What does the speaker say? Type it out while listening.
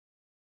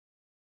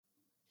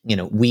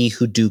we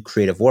who do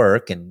creative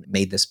work and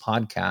made this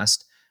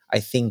podcast, I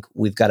think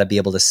we've got to be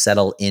able to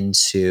settle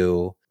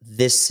into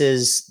this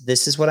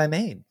is what I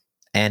made.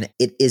 And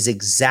it is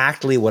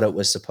exactly what it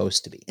was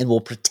supposed to be. And we'll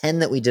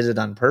pretend that we did it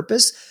on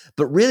purpose,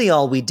 but really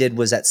all we did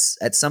was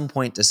at some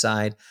point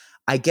decide,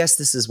 I guess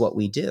this is what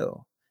we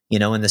do.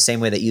 In the same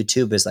way that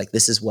YouTube is like,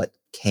 this is what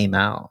came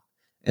out,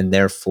 and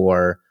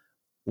therefore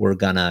we're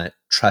gonna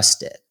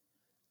trust it.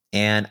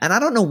 And I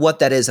don't know what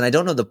that is, and I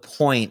don't know the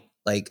point.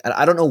 Like,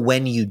 I don't know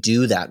when you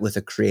do that with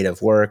a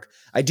creative work.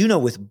 I do know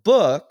with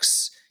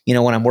books,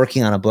 when I'm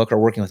working on a book or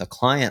working with a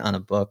client on a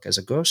book as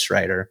a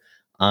ghostwriter,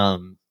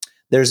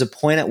 there's a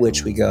point at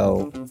which we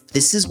go,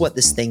 this is what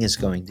this thing is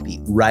going to be,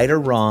 right or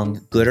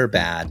wrong, good or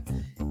bad.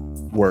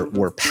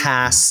 We're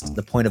past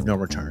the point of no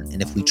return.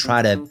 And if we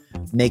try to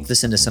make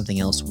this into something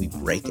else, we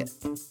break it.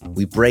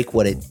 We break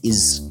what it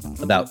is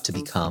about to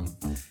become.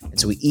 And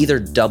so we either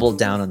double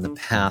down on the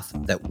path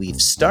that we've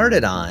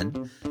started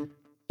on,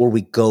 or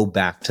we go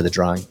back to the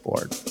drawing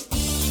board.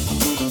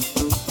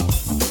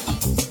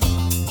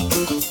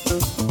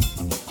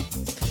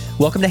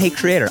 Welcome to Hey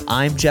Creator.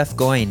 I'm Jeff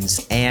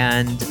Goins,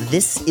 and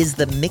this is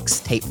the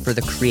mixtape for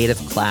the creative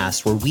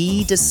class, where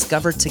we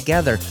discover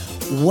together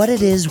what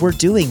it is we're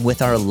doing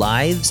with our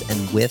lives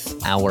and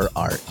with our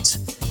art.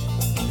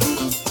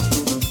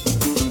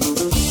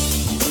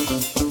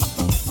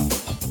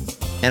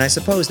 And I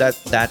suppose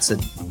that's a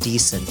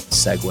decent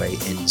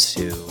segue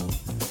into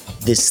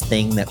this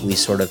thing that we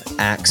sort of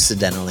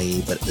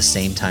accidentally, but at the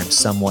same time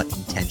somewhat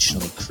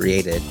intentionally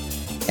created.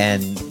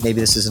 And maybe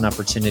this is an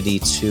opportunity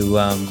to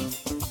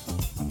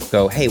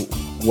go, hey,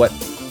 what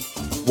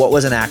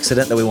was an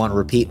accident that we want to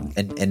repeat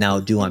and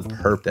now do on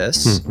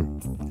purpose?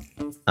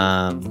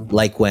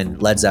 Like when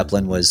Led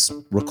Zeppelin was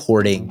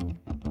recording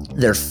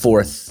their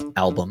fourth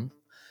album,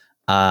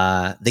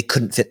 they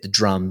couldn't fit the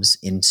drums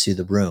into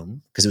the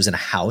room because it was in a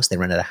house. They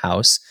rented a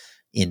house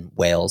in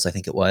Wales, I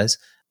think it was.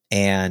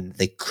 And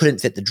they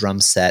couldn't fit the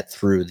drum set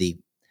through the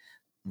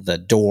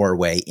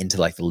doorway into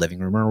like the living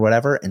room or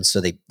whatever. And so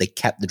they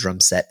kept the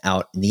drum set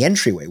out in the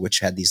entryway,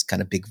 which had these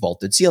kind of big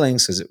vaulted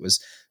ceilings because it was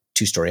a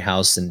 2-story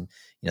house. And,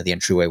 the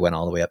entryway went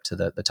all the way up to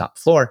the top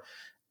floor.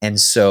 And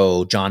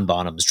so John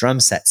Bonham's drum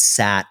set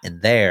sat in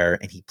there,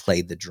 and he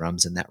played the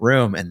drums in that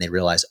room. And they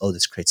realized, oh,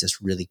 this creates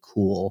this really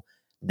cool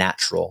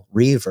natural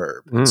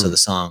reverb. And so the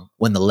song,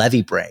 When the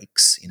Levee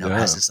Breaks,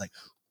 has this like,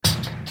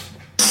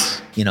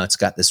 it's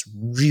got this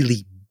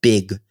really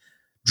big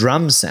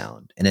drum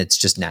sound, and it's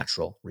just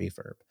natural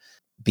reverb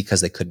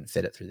because they couldn't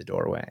fit it through the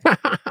doorway.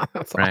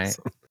 That's right.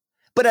 Awesome.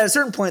 But at a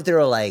certain point they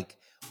were like,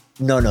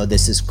 no,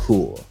 this is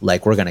cool.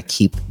 Like, we're going to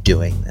keep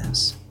doing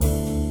this.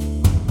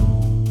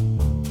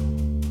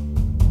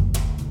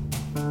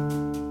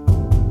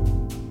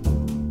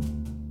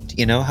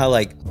 You know how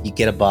like you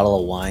get a bottle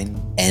of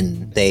wine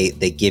and they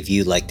give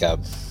you like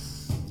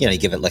you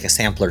give it like a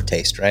sampler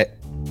taste, right?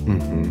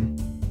 Mm-hmm.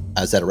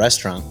 I was at a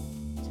restaurant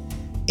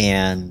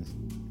and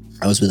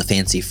I was with a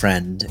fancy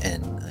friend,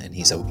 and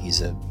he's a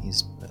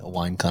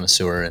wine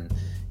connoisseur, and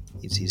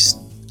he's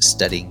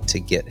studying to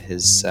get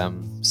his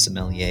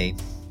sommelier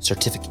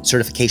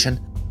certification.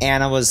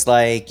 And I was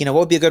like, what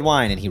would be a good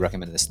wine? And he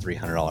recommended this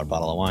 $300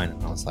 bottle of wine,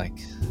 and I was like,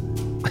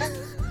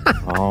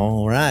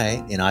 all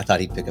right. I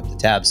thought he'd pick up the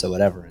tab, so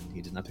whatever. And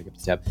he did not pick up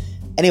the tab.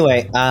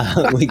 Anyway,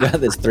 we got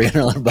this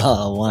 $300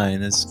 bottle of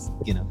wine, this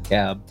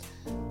cab,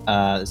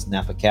 this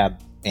Napa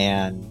cab.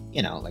 And,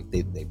 like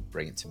they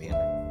bring it to me and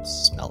I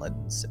smell it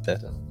and sip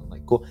it. And I'm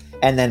like, cool.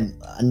 And then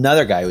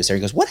another guy who was there,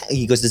 he goes, what?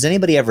 He goes, does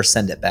anybody ever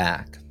send it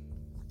back?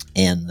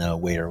 And the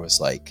waiter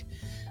was like,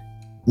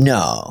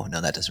 no,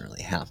 that doesn't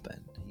really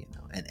happen.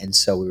 And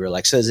so we were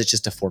like, so is it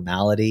just a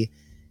formality?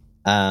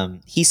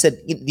 He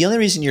said, the only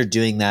reason you're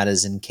doing that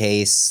is in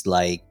case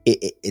like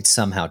it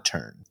somehow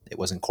turned. It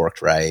wasn't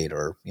corked right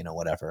or,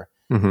 whatever.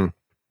 Mm-hmm.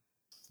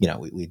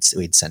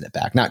 We'd send it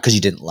back. Not because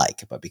you didn't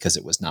like it, but because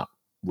it was not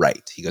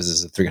right. He goes, this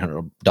is a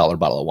 $300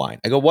 bottle of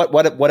wine. I go,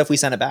 what if we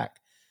send it back?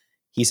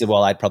 He said,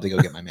 well, I'd probably go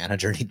get my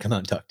manager and he'd come out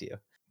and talk to you.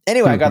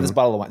 Anyway, I got this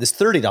bottle of wine, this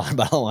 $30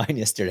 bottle of wine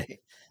yesterday,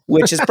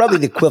 which is probably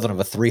the equivalent of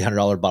a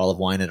 $300 bottle of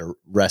wine at a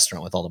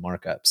restaurant with all the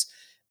markups.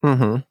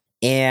 Mm-hmm.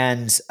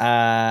 And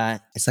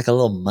it's like a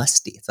little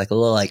musty. It's like a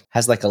little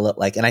has like a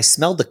little and I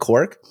smelled the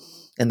cork,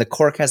 and the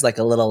cork has like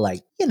a little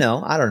I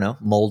don't know,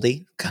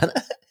 moldy kind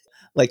of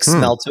like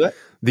smell to it.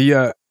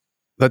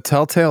 The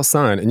telltale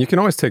sign, and you can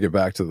always take it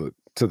back to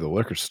the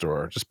liquor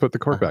store. Just put the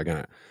cork back in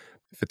it.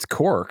 If it's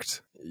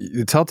corked,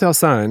 the telltale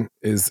sign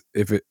is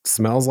if it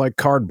smells like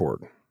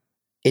cardboard.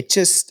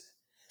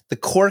 The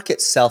cork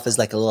itself is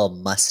like a little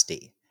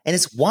musty, and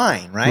it's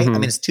wine, right? Mm-hmm. I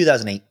mean, it's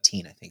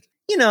 2018, I think.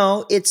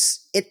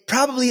 It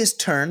probably is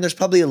turned. There's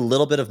probably a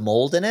little bit of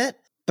mold in it,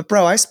 but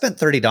bro, I spent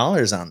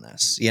 $30 on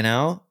this.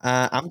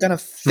 I'm gonna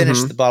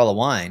finish the bottle of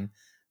wine,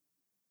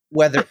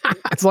 whether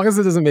as long as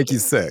it doesn't make you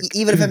sick.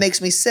 Even if it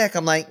makes me sick,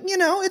 I'm like,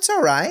 it's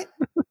all right.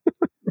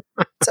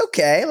 It's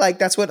okay. Like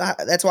that's why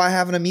I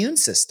have an immune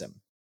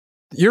system.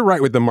 You're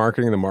right with the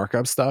marketing, the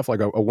markup stuff. Like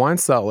a wine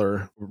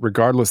cellar,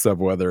 regardless of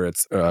whether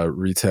it's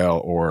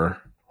retail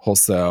or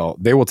wholesale,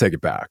 they will take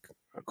it back.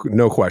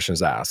 no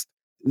questions asked.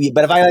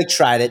 But if I like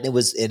tried it and it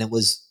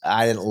was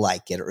I didn't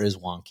like it or it was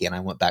wonky and I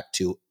went back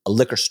to a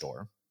liquor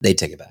store, they'd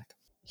take it back.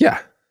 Yeah.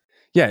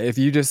 Yeah. If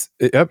you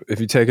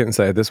take it and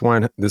say, this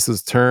wine, this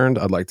is turned,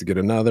 I'd like to get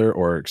another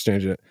or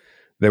exchange it,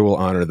 they will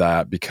honor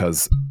that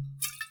because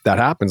that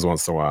happens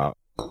once in a while.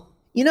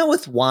 You know,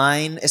 with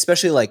wine,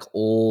 especially like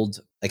old,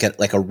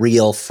 like a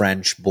real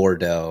French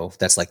Bordeaux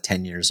that's like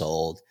 10 years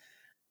old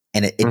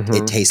and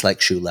it tastes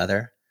like shoe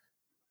leather.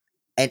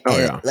 And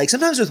like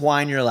sometimes with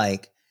wine, you're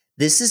like,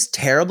 this is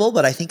terrible,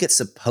 but I think it's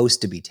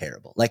supposed to be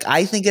terrible. Like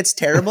I think it's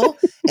terrible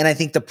and I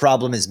think the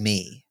problem is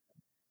me.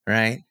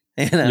 Right?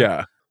 You know?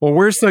 Yeah. Well,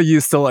 we're so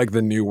used to like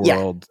the New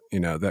World,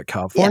 that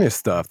California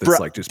stuff that's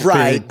like just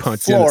bright, big,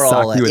 punchy,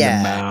 suck you in the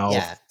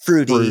mouth,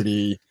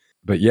 fruity.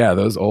 But yeah,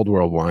 those old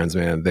world wines,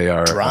 man, they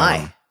are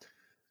dry.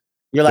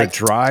 You're like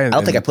dry. I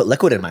don't think I put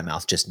liquid in my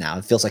mouth just now.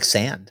 It feels like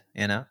sand,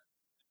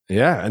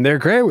 Yeah, and they're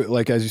great.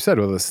 Like as you said,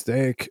 with a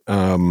steak.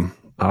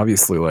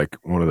 Obviously, like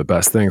one of the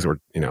best things, or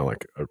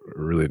like a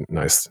really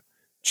nice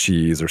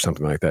cheese or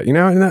something like that.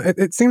 And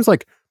it seems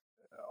like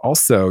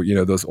also,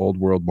 those old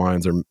world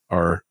wines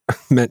are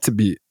meant to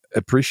be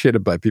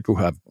appreciated by people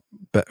who have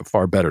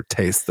far better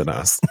taste than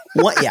us.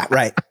 Yeah,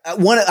 right.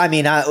 One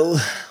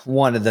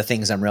of the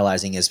things I'm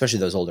realizing is, especially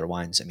those older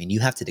wines, you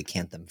have to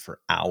decant them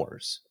for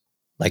hours.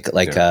 Like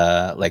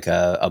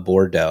a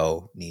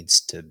Bordeaux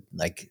needs to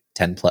like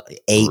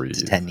 8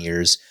 to 10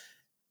 years.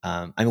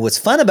 What's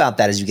fun about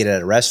that is you get it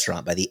at a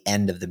restaurant. By the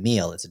end of the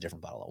meal, it's a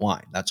different bottle of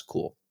wine. That's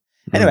cool.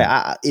 Anyway,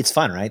 it's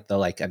fun, right?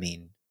 Though,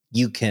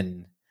 you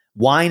can.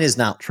 Wine is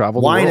not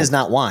travel. Wine is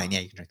not wine. Yeah,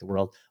 you can drink the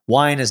world.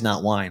 Wine is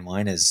not wine.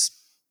 Wine is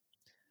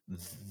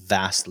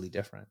vastly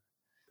different.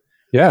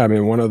 Yeah,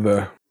 one of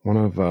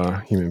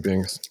human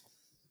beings'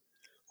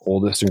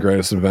 oldest and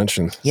greatest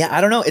inventions. Yeah,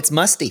 I don't know. It's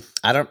musty.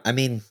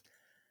 I'm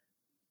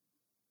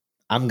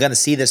gonna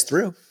see this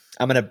through.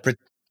 I'm gonna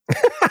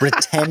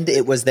pretend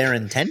it was their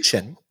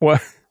intention. Well,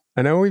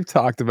 I know we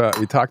talked about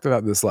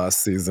this last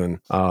season.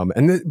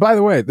 By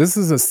the way, this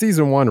is a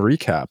season 1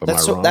 recap. Am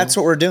I wrong? That's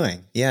what we're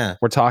doing. Yeah.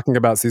 We're talking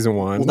about season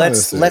 1.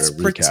 Let's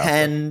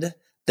pretend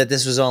that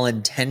this was all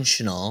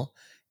intentional.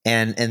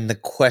 And the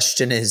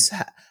question is,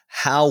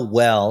 how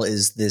well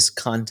is this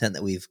content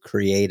that we've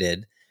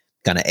created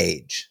going to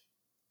age?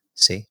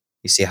 See?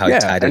 You see how I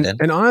tied it in?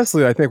 And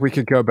honestly, I think we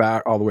could go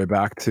back all the way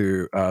back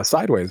to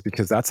Sideways,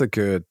 because that's a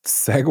good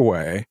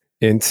segue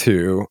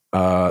into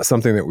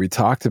something that we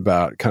talked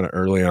about kind of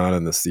early on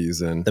in the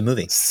season. The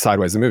movie.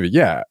 Sideways, the movie.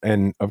 Yeah.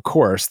 And of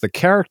course, the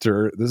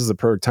character, this is a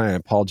perfect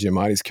time, Paul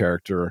Giamatti's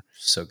character.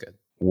 So good.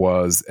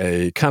 Was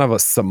a kind of a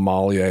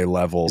sommelier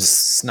level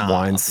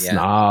wine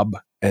snob.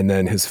 And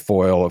then his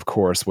foil, of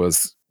course,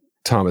 was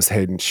Thomas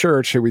Hayden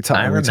Church, who we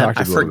talked about.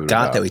 I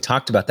forgot that we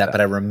talked about that, but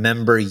I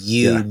remember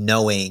you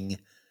knowing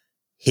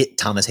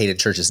Thomas Hayden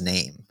Church's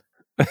name.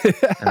 I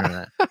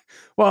remember that.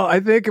 Well, I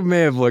think I may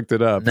have looked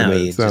it up. No,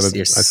 I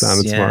sounded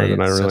smarter than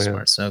I really am. So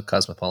smart, so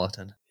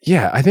cosmopolitan.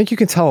 Yeah, I think you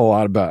can tell a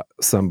lot about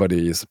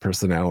somebody's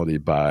personality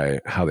by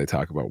how they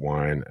talk about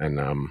wine,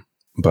 and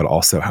but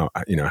also how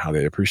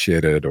they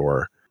appreciate it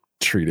or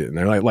treat it. And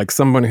they're like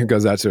someone who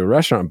goes out to a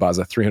restaurant and buys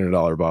a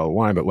 $300 bottle of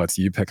wine, but lets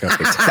you pick up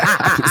the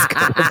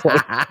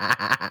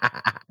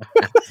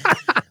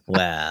tab.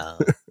 Well.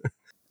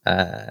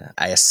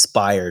 I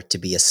aspire to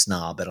be a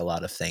snob at a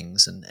lot of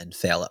things and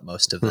fail at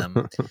most of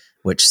them,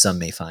 which some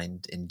may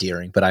find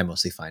endearing, but I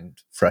mostly find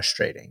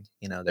frustrating.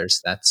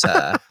 There's that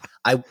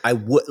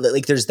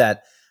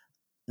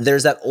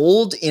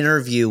old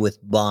interview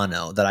with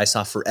Bono that I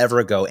saw forever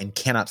ago and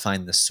cannot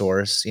find the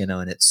source,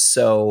 and it's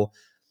so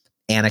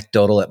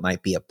anecdotal it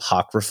might be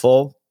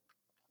apocryphal,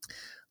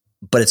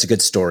 but it's a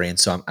good story, and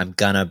so I'm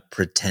gonna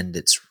pretend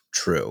it's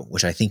true,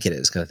 which I think it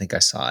is because I think I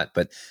saw it.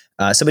 But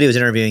somebody was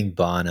interviewing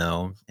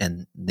Bono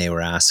and they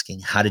were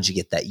asking, how did you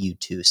get that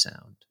U2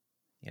 sound?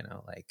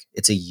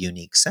 It's a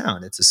unique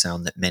sound. It's a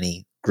sound that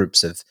many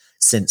groups have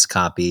since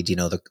copied,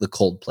 the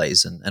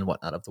Coldplays and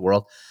whatnot of the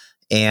world.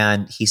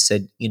 And he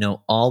said,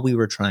 all we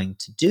were trying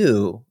to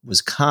do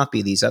was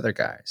copy these other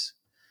guys,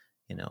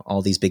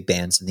 all these big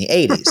bands in the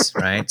 80s,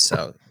 right?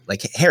 So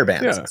like hair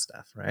bands and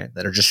stuff, right?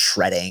 That are just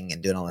shredding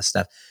and doing all this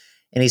stuff.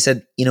 And he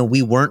said,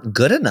 we weren't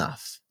good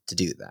enough to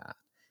do that.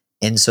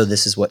 And so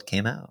this is what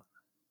came out.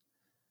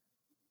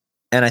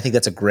 And I think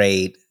that's a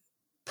great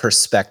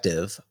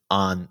perspective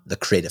on the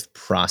creative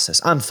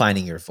process, on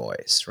finding your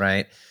voice,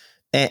 right?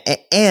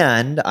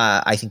 And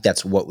I think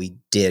that's what we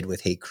did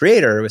with Hey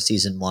Creator with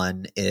season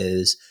 1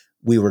 is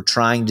we were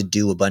trying to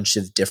do a bunch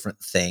of different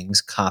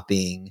things,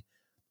 copying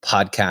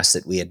podcasts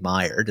that we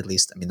admired. At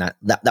least,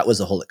 that was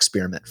the whole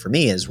experiment for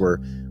me is we're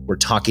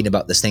talking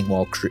about this thing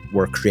while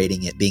we're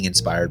creating it, being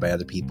inspired by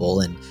other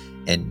people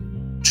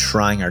and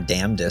trying our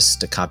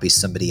damnedest to copy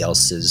somebody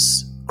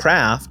else's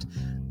craft.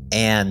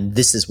 And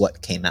this is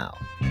what came out.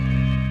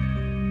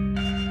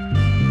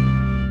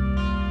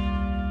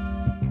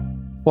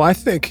 Well, I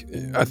think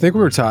we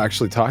were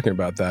actually talking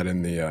about that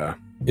in the,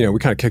 we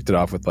kind of kicked it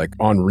off with like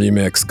on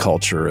remix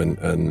culture and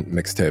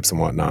mixtapes and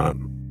whatnot.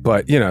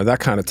 But, that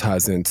kind of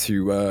ties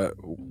into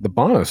the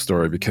Bono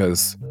story,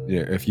 because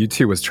if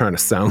U2 was trying to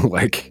sound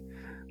like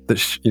the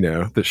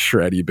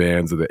shreddy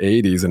bands of the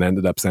 80s and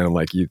ended up sounding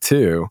like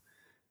U2,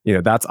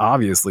 that's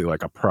obviously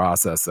like a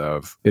process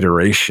of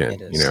iteration,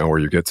 where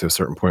you get to a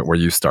certain point where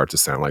you start to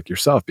sound like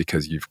yourself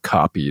because you've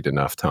copied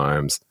enough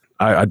times.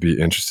 I'd be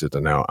interested to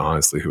know,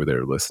 honestly, who they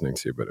were listening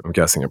to, but I'm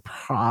guessing it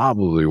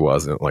probably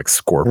wasn't like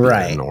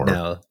Scorpion or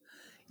no.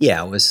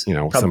 Yeah, it was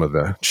some of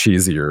the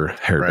cheesier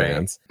hair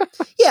bands.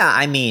 Yeah,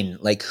 I mean,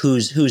 like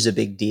who's a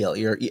big deal?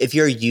 If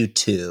you're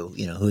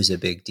U2, who's a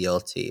big deal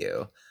to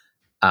you?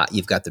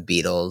 You've got the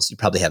Beatles. You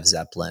probably have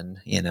Zeppelin.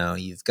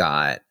 You've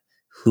got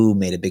who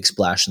made a big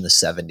splash in the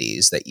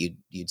 70s that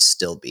you'd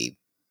still be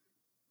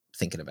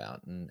thinking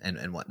about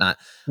and whatnot.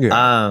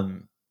 Yeah.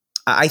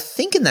 I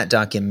think in that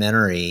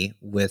documentary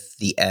with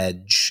The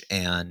Edge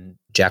and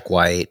Jack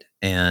White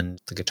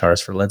and the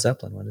guitarist for Led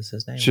Zeppelin, what is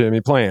his name?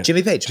 Jimmy Page.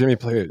 Yeah, Jimmy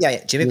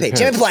Page.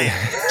 Jimmy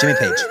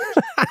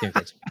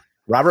Page.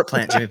 Robert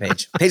Plant, Jimmy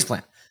Page. Page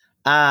Plant.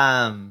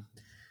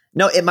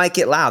 No, it might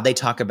get loud. They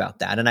talk about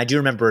that. And I do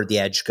remember The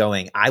Edge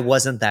going, I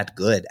wasn't that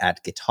good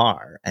at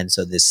guitar. And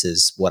so this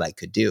is what I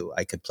could do.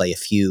 I could play a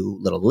few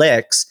little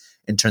licks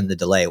and turn the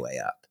delay way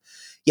up.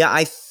 Yeah,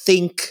 I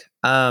think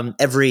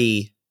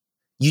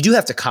you do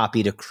have to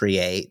copy to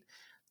create.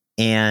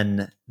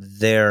 And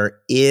there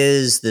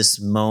is this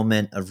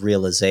moment of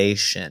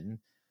realization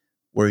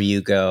where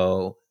you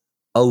go,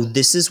 oh,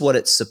 this is what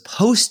it's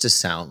supposed to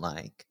sound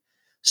like.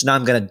 So now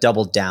I'm going to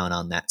double down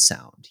on that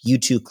sound.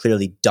 U2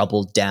 clearly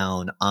doubled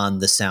down on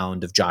the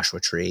sound of Joshua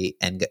Tree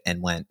and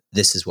went,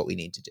 this is what we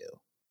need to do.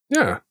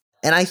 Yeah.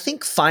 And I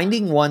think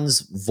finding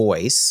one's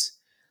voice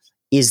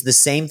is the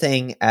same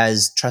thing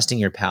as trusting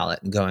your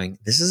palate and going,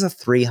 this is a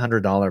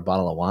 $300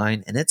 bottle of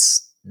wine and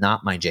it's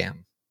not my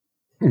jam.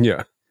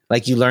 Yeah.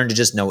 Like you learn to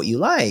just know what you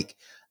like.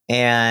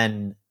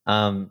 And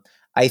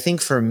I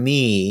think for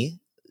me,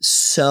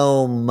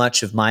 so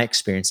much of my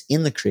experience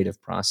in the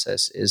creative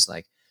process is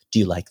like, do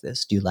you like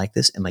this? Do you like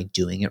this? Am I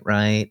doing it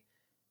right?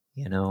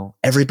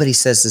 Everybody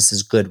says this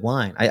is good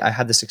wine. I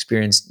had this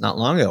experience not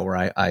long ago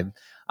where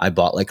I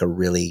bought like a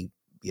really,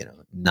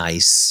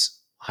 nice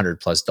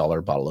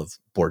 $100+ bottle of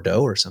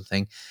Bordeaux or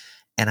something.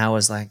 And I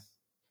was like,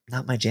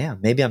 not my jam.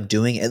 Maybe I'm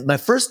doing it. My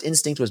first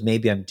instinct was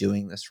maybe I'm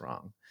doing this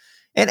wrong.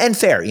 And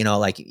fair,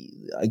 like,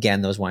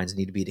 again, those wines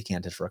need to be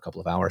decanted for a couple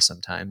of hours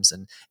sometimes.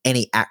 And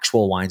any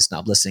actual wine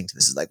snob listening to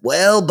this is like,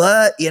 well,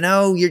 but, here's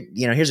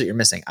what you're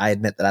missing. I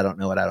admit that I don't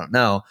know what I don't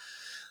know.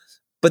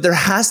 But there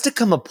has to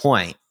come a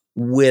point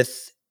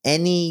with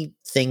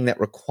anything that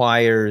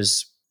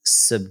requires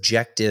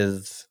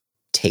subjective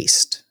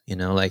taste,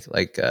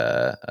 like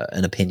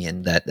an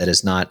opinion that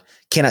is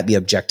cannot be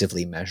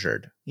objectively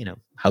measured.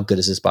 How good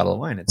is this bottle of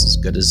wine? It's as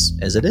good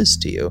as it is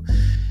to you.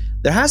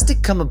 There has to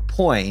come a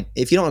point,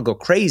 if you don't want to go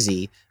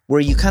crazy, where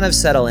you kind of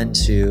settle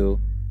into,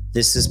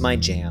 this is my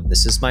jam,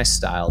 this is my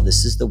style,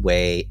 this is the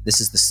way,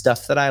 this is the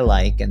stuff that I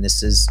like, and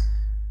this is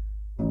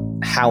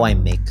how I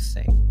make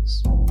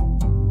things.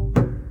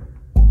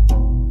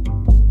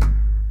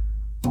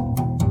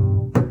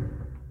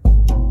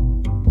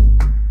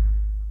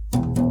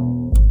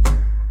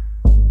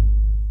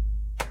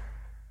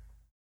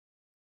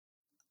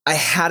 I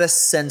had a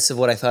sense of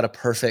what I thought a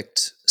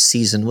perfect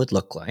season would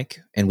look like,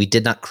 and we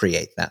did not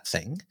create that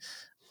thing,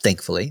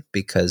 thankfully,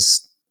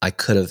 because I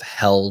could have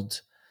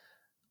held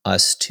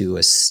us to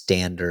a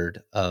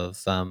standard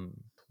of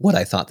what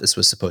I thought this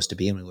was supposed to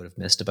be, and we would have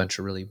missed a bunch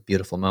of really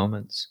beautiful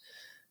moments.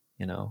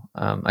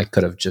 I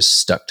could have just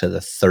stuck to the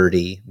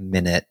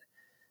 30-minute,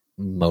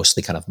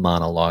 mostly kind of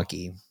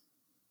monologue-y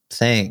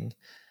thing,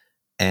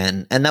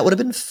 and that would have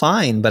been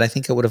fine, but I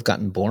think it would have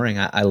gotten boring.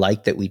 I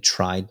like that we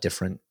tried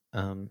different.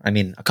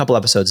 A couple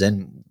episodes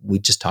in, we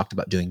just talked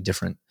about doing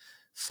different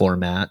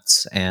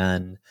formats,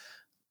 and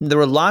there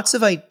were lots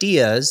of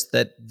ideas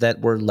that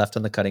were left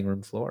on the cutting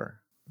room floor.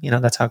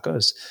 That's how it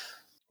goes.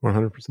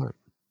 100%.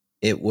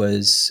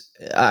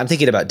 I'm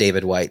thinking about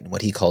David White and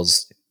what he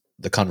calls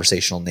the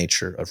conversational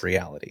nature of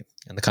reality.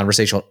 And the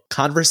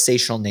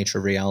conversational nature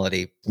of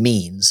reality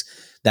means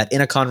that in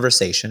a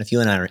conversation, if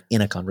you and I are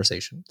in a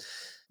conversation,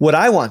 what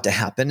I want to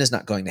happen is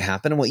not going to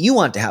happen, and what you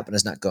want to happen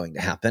is not going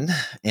to happen.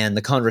 And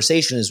the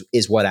conversation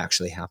is what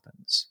actually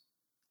happens.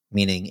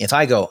 Meaning, if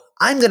I go,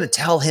 I'm going to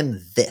tell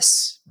him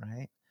this,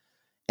 right?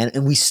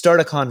 And we start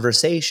a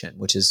conversation,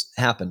 which has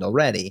happened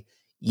already.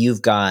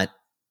 You've got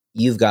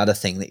a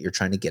thing that you're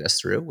trying to get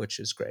us through, which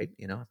is great.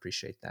 I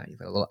appreciate that. You've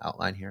got a little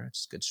outline here.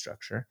 It's good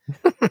structure.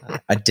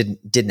 I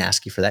didn't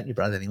ask you for that. And you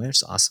brought it anyway, which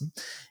is awesome.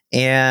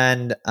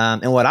 And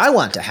what I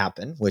want to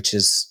happen, which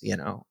is,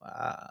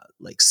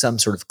 like some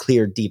sort of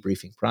clear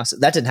debriefing process,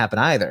 that didn't happen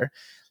either.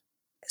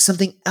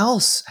 Something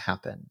else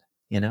happened,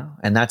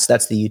 and that's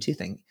the U2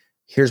 thing.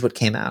 Here's what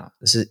came out.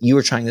 You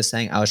were trying this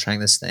thing, I was trying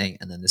this thing,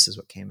 and then this is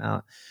what came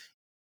out.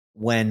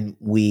 When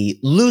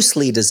we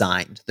loosely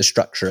designed the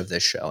structure of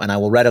this show, and I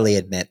will readily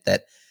admit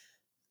that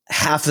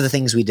half of the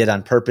things we did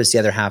on purpose, the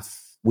other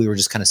half we were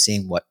just kind of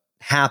seeing what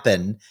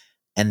happened,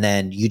 and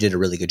then you did a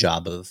really good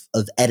job of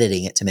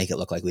editing it to make it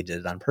look like we did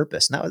it on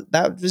purpose. And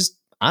that was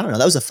I don't know.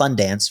 That was a fun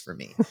dance for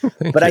me.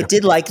 Thank But I you.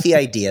 did like the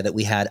idea that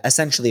we had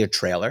essentially a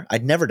trailer.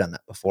 I'd never done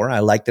that before. I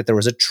liked that there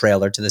was a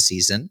trailer to the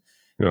season.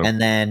 Yeah.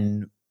 And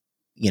then,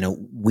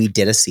 we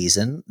did a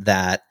season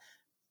that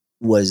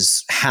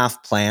was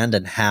half planned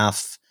and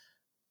half,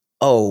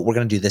 oh, we're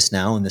going to do this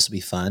now and this will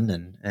be fun.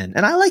 And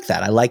I like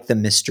that. I like the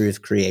mystery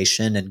of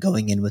creation and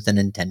going in with an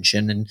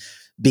intention and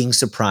being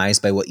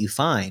surprised by what you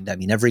find. I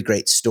mean, every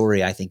great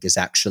story, I think, is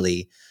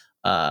actually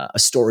a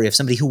story of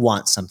somebody who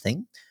wants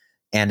something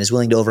and is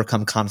willing to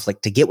overcome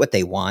conflict to get what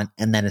they want,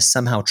 and then is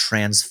somehow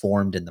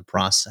transformed in the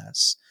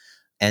process.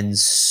 And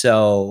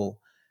so,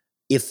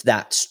 if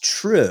that's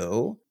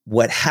true,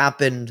 what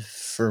happened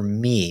for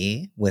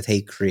me with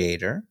Hey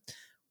Creator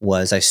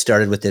was I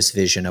started with this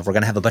vision of we're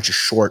going to have a bunch of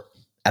short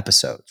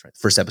episodes. Right? The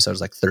first episode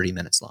was like 30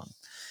 minutes long.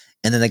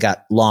 And then they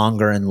got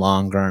longer and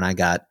longer, and I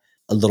got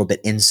a little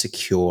bit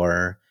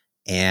insecure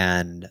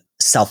and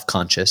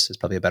self-conscious is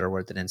probably a better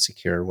word than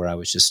insecure, where I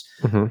was just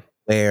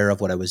aware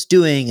of what I was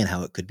doing and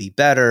how it could be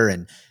better.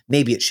 And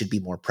maybe it should be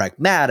more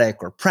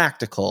pragmatic or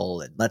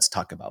practical. And let's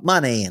talk about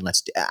money and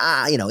let's do,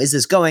 is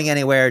this going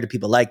anywhere? Do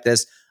people like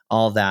this?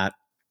 All that.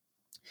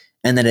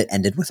 And then it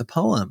ended with a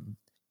poem.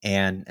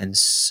 And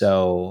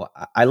so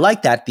I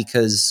like that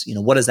because,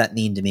 what does that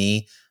mean to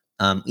me?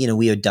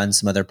 We had done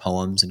some other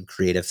poems and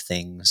creative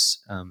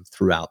things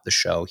throughout the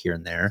show here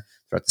and there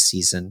throughout the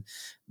season.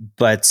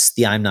 But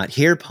the I'm Not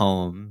Here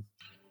poem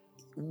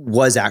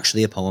was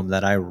actually a poem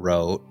that I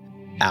wrote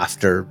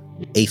after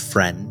a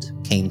friend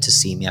came to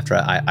see me after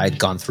I'd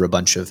gone through a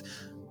bunch of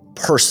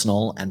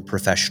personal and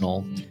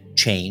professional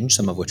change,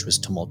 some of which was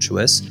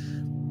tumultuous.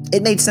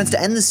 It made sense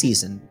to end the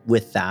season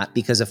with that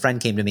because a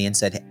friend came to me and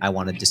said, I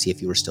wanted to see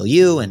if you were still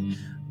you. And,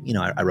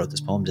 I wrote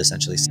this poem to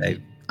essentially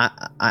say,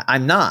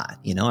 I'm not,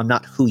 I'm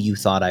not who you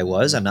thought I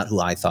was. I'm not who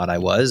I thought I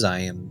was. I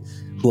am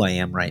who I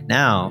am right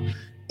now.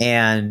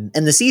 And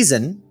the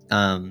season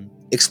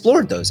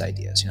explored those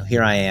ideas.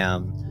 Here I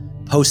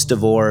am,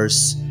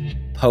 post-divorce,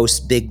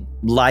 post-big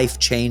life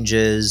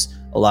changes,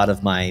 a lot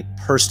of my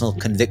personal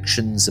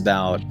convictions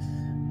about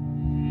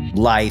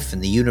life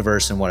and the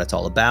universe and what it's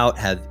all about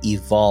have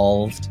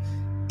evolved.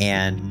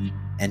 And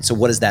so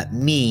what does that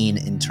mean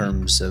in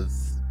terms of,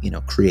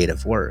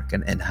 creative work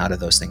and how do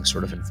those things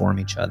sort of inform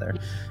each other?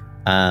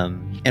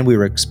 And we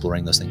were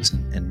exploring those things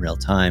in real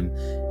time.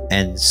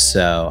 And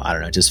so, I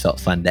don't know, it just felt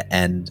fun to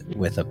end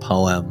with a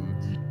poem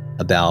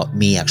about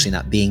me actually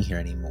not being here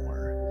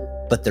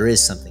anymore. But there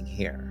is something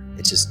here.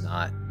 It's just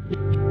not what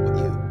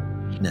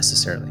you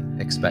necessarily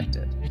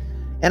expected.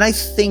 And I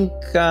think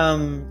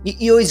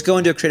you always go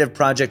into a creative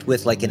project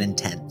with like an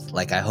intent.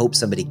 Like, I hope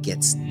somebody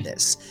gets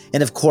this.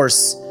 And of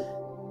course,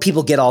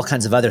 people get all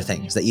kinds of other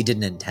things that you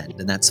didn't intend,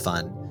 and that's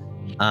fun.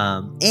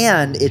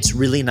 And it's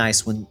really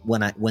nice when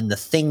the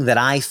thing that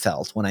I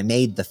felt when I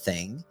made the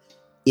thing,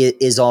 it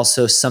is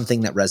also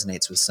something that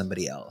resonates with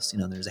somebody else.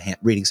 There's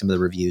reading some of the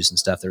reviews and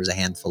stuff. There was a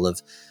handful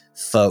of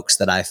folks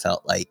that I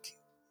felt like,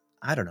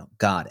 I don't know,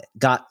 got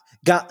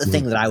the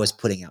thing that I was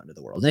putting out into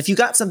the world. And if you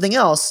got something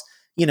else,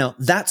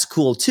 that's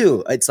cool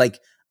too. It's like,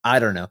 I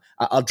don't know.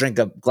 I'll drink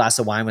a glass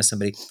of wine with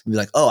somebody and be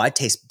like, oh, I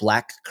taste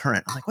black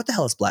currant. I'm like, what the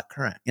hell is black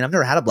currant? I've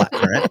never had a black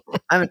currant.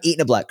 I haven't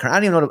eaten a black currant. I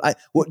don't even know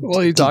what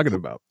are you talking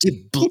about? Do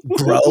you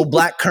grow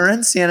black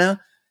currants, And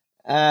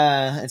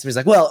somebody's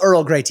like, well,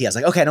 Earl Grey tea. I was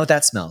like, okay, I know what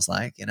that smells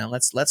like.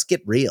 Let's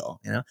get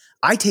real.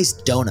 I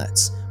taste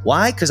donuts.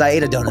 Why? Because I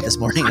ate a donut this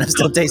morning and I'm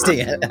still tasting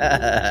it.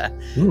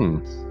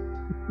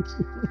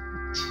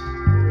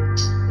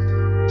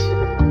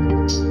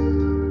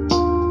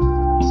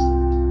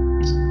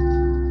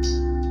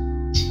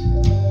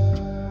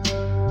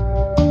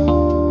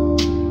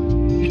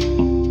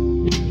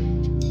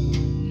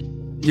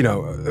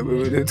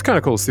 It's kind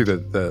of cool to see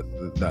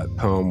that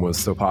poem was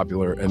so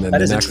popular. And then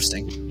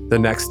interesting. The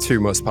next two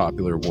most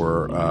popular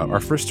were our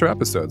first two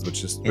episodes,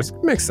 which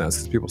makes sense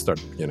because people start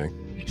at the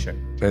beginning. Sure.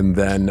 And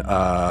then,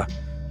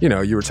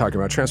 you were talking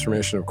about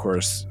transformation. Of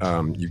course,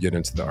 you get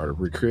into the art of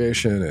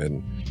recreation,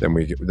 and then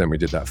we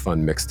did that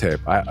fun mixtape.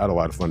 I had a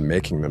lot of fun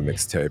making the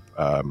mixtape.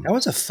 That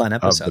was a fun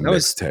episode.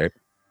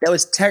 That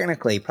was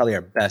technically probably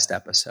our best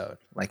episode.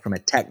 Like from a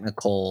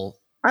technical,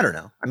 I don't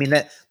know. I mean,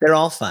 they're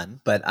all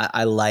fun, but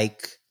I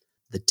like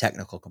the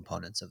technical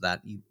components of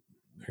that.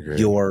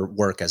 Your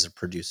work as a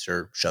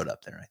producer showed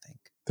up there, I think.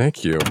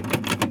 Thank you.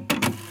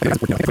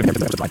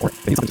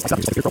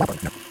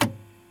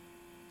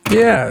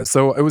 Yeah,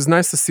 so it was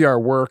nice to see our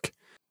work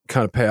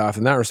kind of pay off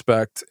in that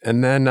respect.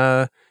 And then,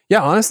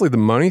 honestly, the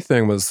money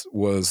thing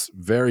was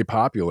very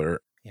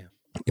popular. Yeah.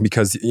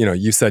 Because,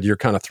 you said you're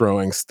kind of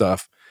throwing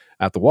stuff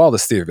at the wall to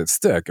see if it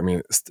stick. I mean,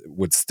 it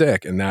would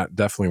stick, and that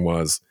definitely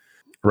was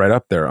right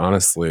up there,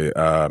 honestly,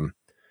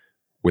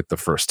 with the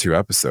first two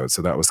episodes.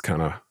 So that was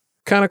kind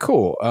of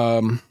cool.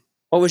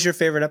 What was your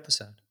favorite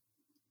episode?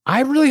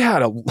 I really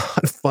had a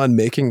lot of fun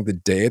making the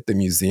day at the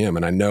museum,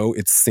 and I know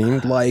it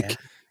seemed like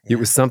it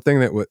was something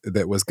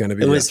that was going to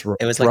be a throwaway.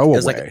 It was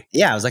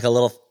like a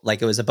little,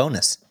 like it was a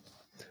bonus.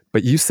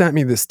 But you sent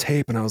me this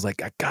tape, and I was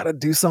like, I got to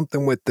do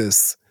something with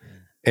this.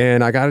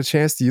 And I got a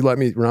chance. You let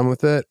me run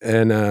with it,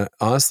 and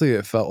honestly,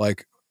 it felt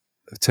like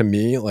to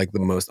me like the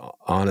most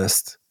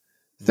honest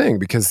thing,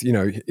 because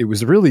it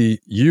was really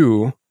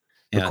you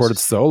recorded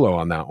solo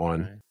on that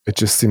one. Right. It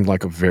just seemed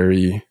like a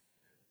very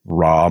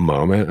raw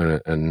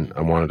moment, and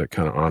I wanted to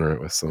kind of honor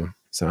it with some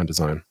sound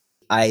design.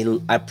 I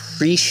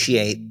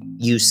appreciate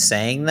you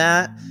saying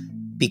that,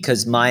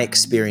 because my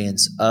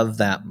experience of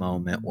that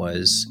moment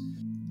was,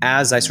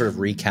 as I sort of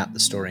recap the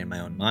story in my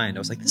own mind, I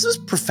was like, this was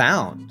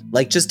profound.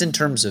 Like, just in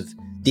terms of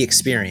the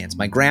experience.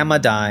 My grandma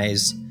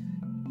dies.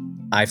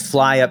 I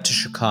fly up to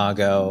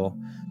Chicago.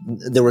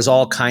 There was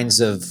all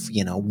kinds of,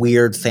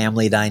 weird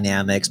family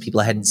dynamics, people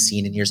I hadn't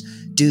seen in years.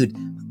 Dude,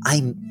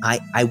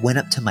 I went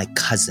up to my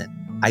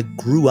cousin. I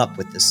grew up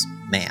with this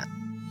man.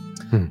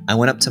 I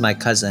went up to my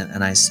cousin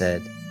and I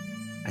said,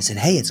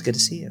 hey, it's good to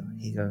see you.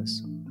 He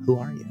goes, who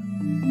are you?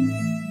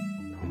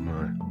 Oh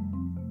my.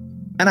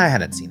 And I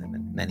hadn't seen him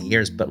in many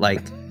years, but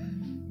like,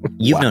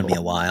 you've known me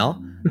a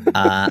while.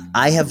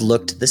 I have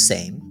looked the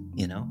same,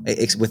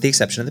 with the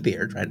exception of the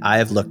beard, right? I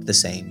have looked the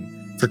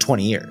same for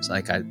 20 years.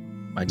 Like I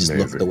just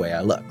look the way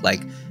I look.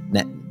 Like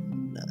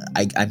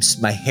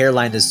my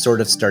hairline is sort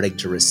of starting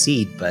to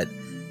recede, but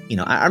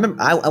I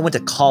remember I went to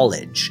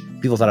college.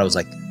 People thought I was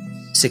like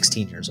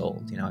 16 years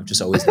old. I've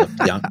just always looked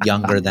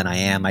younger than I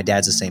am. My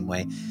dad's the same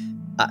way.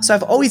 So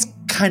I've always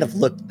kind of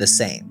looked the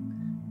same.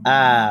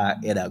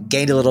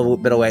 Gained a little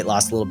bit of weight,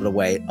 lost a little bit of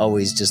weight,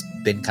 always just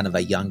been kind of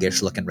a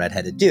youngish looking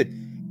redheaded dude.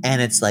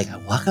 And it's like, I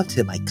walk up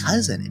to my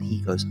cousin and he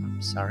goes,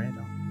 I'm sorry, I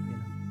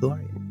don't, who are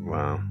you?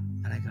 Wow.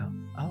 And I go,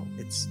 oh,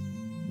 it's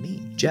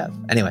me, Jeff.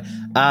 Anyway.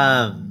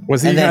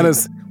 Was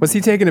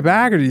he taken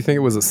aback, or do you think it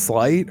was a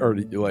slight, or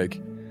you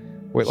like,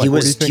 wait,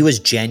 like, he was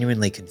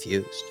genuinely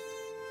confused.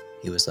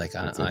 He was like,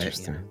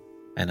 interesting.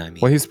 And I mean,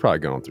 well, he's probably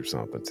going through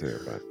something too,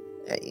 but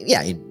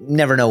yeah, you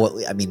never know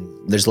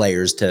there's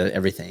layers to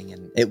everything,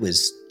 and it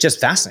was just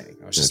fascinating.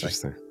 I was just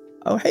like,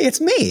 oh, hey, it's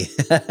me.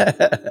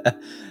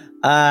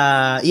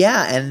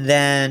 Yeah. And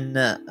then,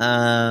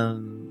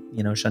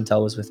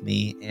 Chantel was with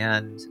me,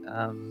 and,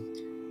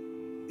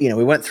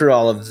 we went through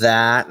all of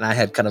that, and I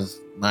had kind of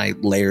my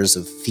layers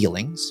of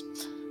feelings.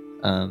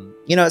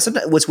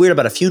 Sometimes what's weird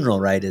about a funeral,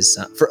 right, is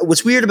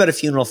what's weird about a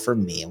funeral for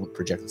me, I won't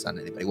project this on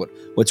anybody.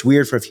 What's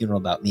weird for a funeral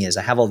about me is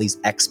I have all these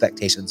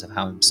expectations of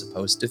how I'm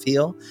supposed to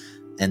feel.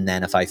 And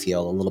then if I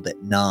feel a little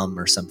bit numb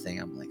or something,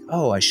 I'm like,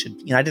 oh, I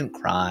should, I didn't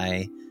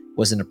cry.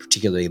 Wasn't a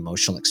particularly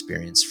emotional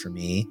experience for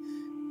me.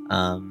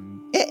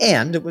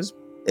 And it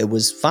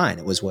was fine.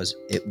 It was what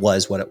it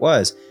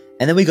was.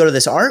 And then we go to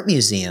this art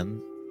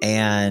museum,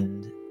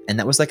 and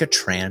that was like a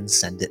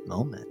transcendent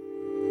moment.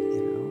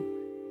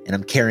 And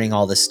I'm carrying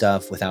all this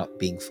stuff without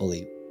being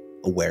fully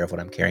aware of what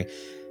I'm carrying.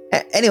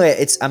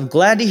 Anyway, I'm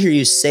glad to hear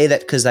you say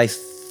that, because I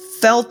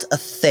felt a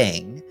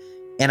thing,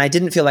 and I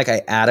didn't feel like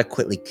I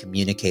adequately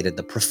communicated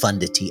the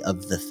profundity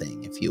of the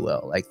thing, if you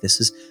will. Like, this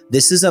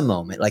is a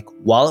moment. Like,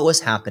 while it was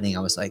happening, I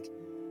was like,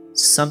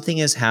 something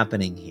is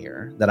happening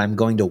here that I'm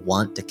going to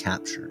want to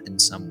capture in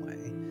some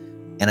way,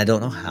 and I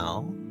don't know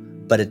how,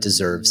 but it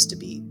deserves to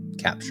be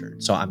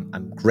captured. So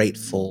I'm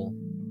grateful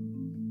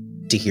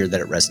to hear that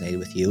it resonated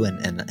with you,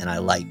 and I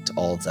liked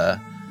all the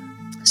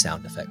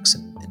sound effects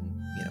and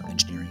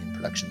engineering and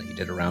production that you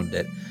did around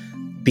it,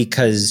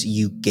 because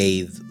you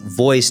gave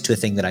voice to a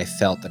thing that I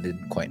felt that I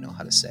didn't quite know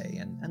how to say,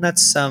 and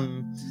that's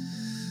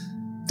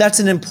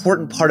an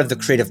important part of the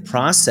creative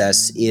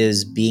process,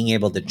 is being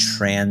able to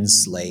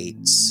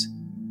translate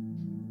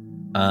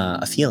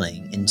a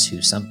feeling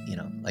into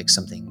like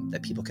something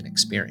that people can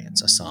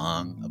experience, a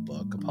song, a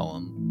book, a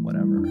poem,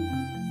 whatever.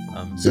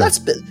 So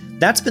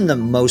that's been the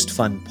most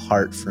fun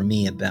part for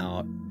me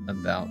about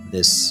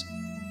this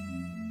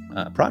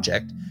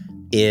project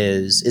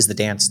is the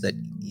dance that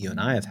you and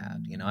I have had.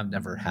 I've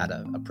never had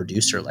a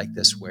producer like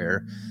this,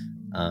 where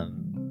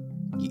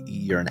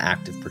you're an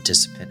active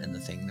participant in the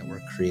thing that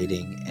we're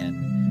creating, and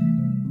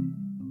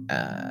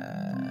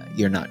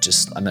I'm not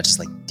just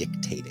like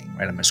dictating,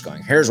 right? I'm just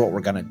going, here's what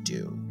we're gonna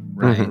do,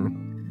 right?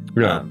 Mm-hmm.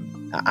 Yeah.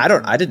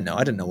 I didn't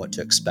know what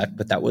to expect,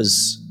 but that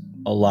was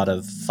a lot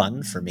of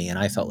fun for me, and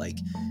I felt like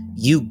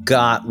you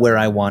got where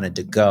I wanted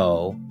to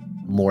go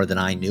more than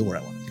I knew where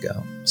I wanted to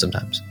go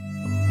sometimes.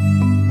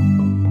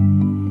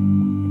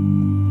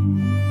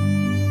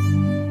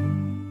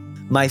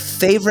 My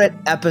favorite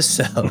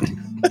episode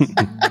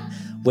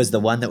was the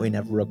one that we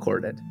never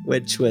recorded,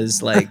 which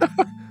was like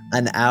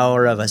an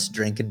hour of us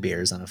drinking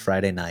beers on a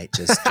Friday night.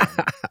 Just,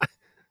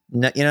 you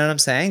know what I'm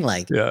saying?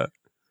 Like, yeah,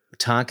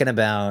 talking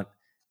about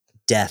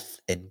death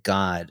and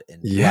God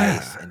and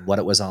life and what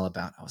it was all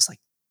about. I was like,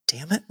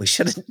 damn it, we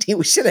should have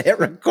hit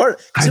record.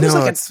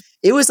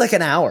 It was like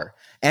an hour.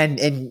 And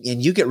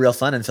you get real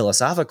fun and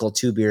philosophical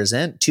 2 beers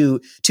in, two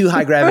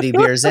high gravity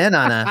beers in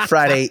on a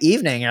Friday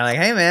evening. You're like,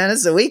 hey man,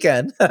 it's the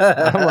weekend.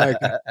 I'm like,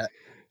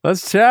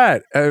 let's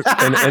chat. And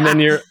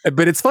then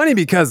but it's funny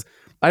because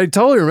I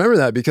totally remember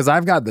that, because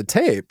I've got the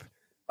tape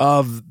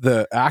of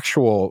the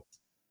actual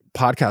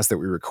podcast that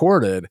we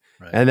recorded,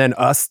 right. And then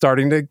us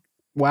starting to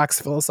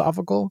wax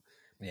philosophical.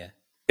 Yeah.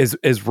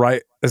 Is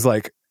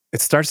like,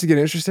 it starts to get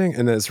interesting,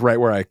 and then it's right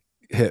where I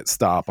hit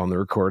stop on the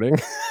recording.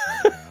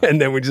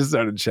 And then we just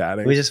started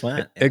chatting. We just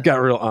went. It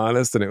got real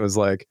honest, and it was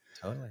like,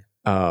 totally.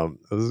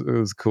 It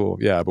was cool.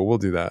 Yeah, but we'll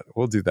do that.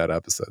 We'll do that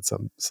episode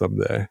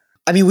someday.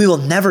 I mean, we will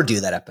never do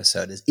that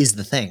episode is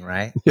the thing,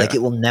 right? Yeah. Like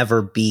it will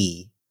never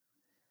be,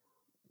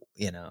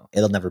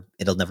 it'll never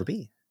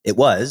be. It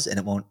was, and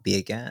it won't be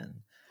again.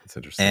 That's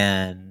interesting.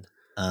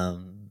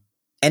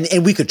 And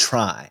we could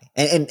try,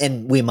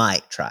 and we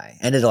might try,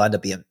 and it'll end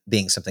up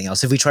being something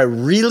else. If we try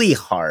really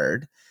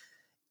hard,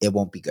 it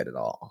won't be good at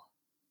all.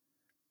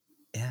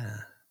 Yeah.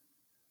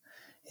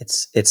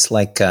 It's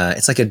like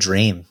a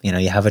dream.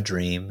 You have a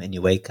dream and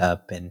you wake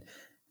up and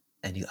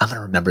I'm going to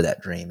remember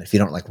that dream. If you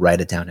don't like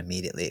write it down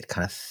immediately, it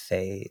kind of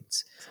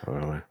fades.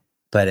 Totally.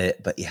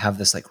 But you have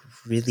this like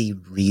really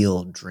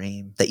real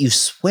dream that you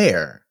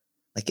swear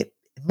like it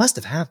must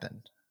have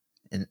happened.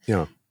 And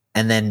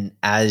then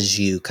as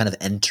you kind of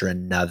enter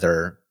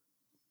another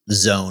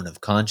zone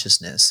of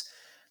consciousness,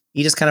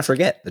 you just kind of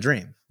forget the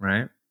dream,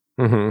 right?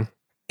 Mm-hmm.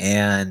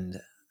 And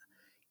it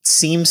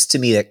seems to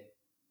me that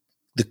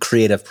the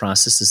creative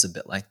process is a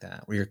bit like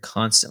that, where you're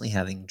constantly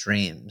having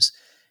dreams.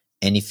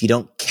 And if you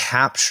don't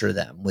capture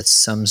them with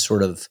some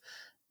sort of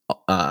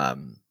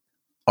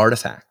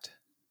artifact,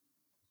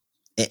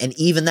 and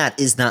even that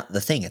is not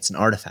the thing, it's an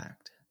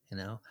artifact,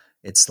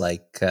 it's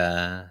like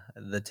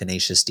the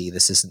Tenacious D,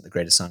 this isn't the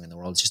greatest song in the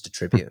world, it's just a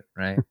tribute,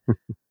 right?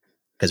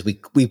 Because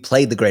we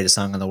played the greatest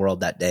song in the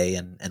world that day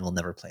and we'll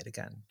never play it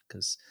again.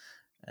 Because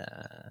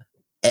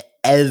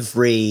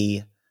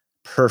every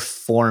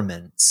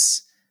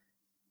performance,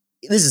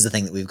 this is the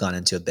thing that we've gone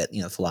into a bit,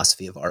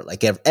 philosophy of art.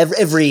 Like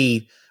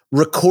every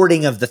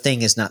recording of the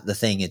thing is not the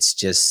thing. It's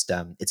just,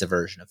 it's a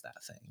version of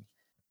that thing.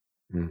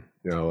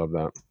 Yeah, I love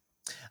that.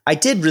 I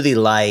did really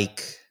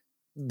like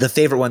the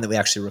favorite one that we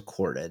actually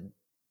recorded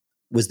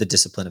was The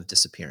Discipline of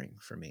Disappearing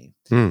for me.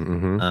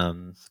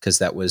 Because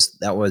that was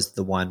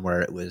the one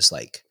where it was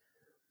like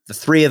the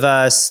three of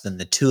us, then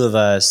the two of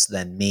us,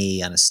 then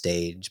me on a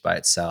stage by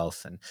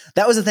itself. And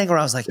that was the thing where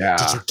I was like,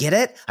 Did you get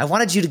it? I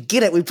wanted you to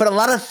get it. We put a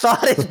lot of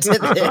thought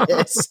into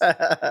this.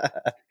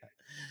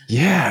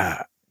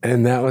 Yeah.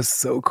 And that was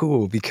so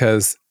cool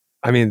because,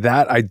 I mean,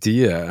 that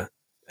idea,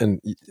 and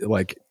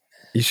like,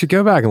 you should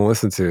go back and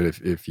listen to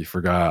it if you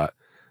forgot.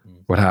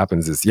 What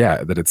happens is,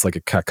 that it's like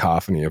a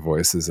cacophony of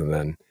voices, and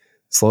then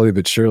slowly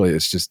but surely,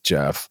 it's just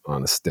Jeff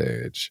on a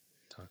stage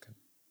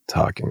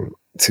talking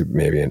to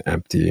maybe an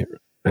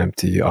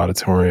empty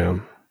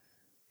auditorium,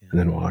 and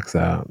then walks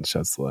out and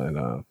shuts the light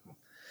off.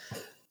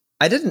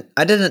 I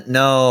didn't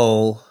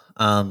know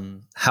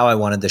how I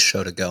wanted this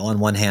show to go. On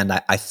one hand,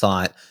 I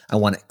thought I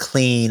want it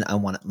clean, I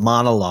want it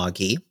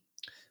monologue-y,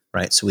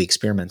 right? So we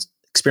experimented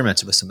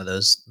with some of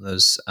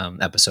those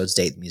episodes.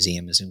 Day at the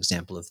Museum is an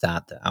example of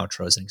that. The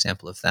outro is an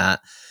example of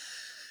that.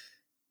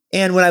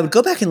 And when I would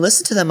go back and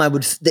listen to them,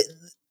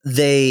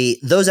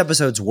 those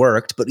episodes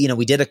worked, but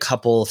we did a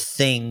couple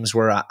things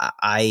where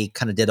I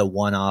kind of did a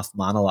one-off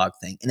monologue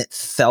thing, and it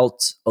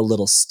felt a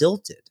little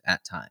stilted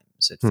at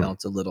times. It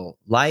felt a little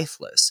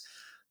lifeless.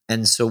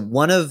 And so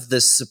one of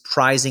the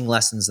surprising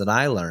lessons that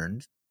I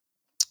learned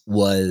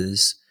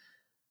was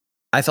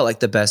I felt like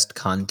the best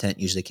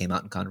content usually came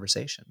out in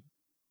conversation.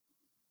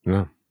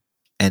 Yeah.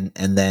 And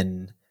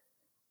then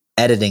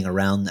editing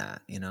around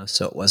that,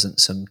 so it wasn't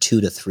some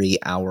 2 to 3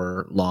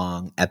 hour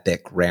long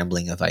epic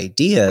rambling of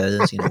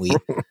ideas.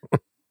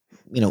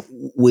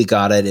 We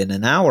got it in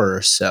an hour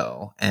or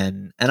so.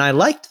 And I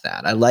liked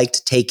that. I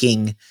liked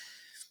taking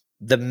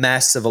the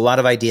mess of a lot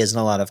of ideas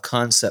and a lot of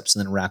concepts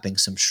and then wrapping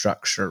some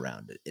structure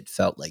around it. It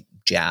felt like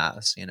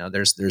jazz.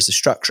 There's a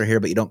structure here,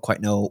 but you don't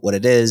quite know what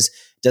it is.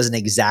 It doesn't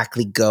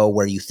exactly go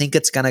where you think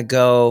it's going to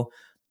go,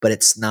 but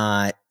it's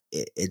not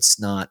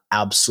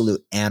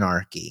absolute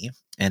anarchy,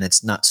 and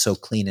it's not so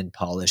clean and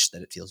polished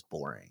that it feels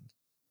boring.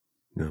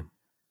 No,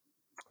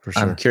 for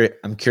sure.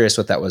 I'm curious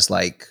what that was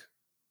like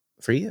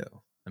for you.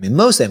 I mean,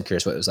 mostly I'm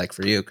curious what it was like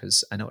for you,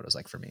 because I know what it was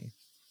like for me.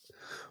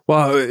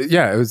 Well,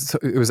 yeah, it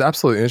was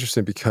absolutely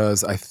interesting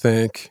because I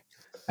think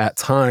at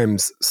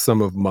times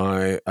some of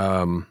my,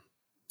 as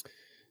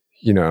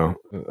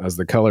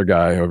the color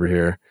guy over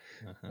here,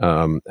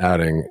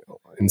 adding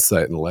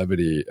insight and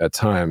levity at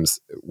times,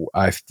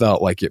 I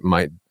felt like it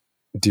might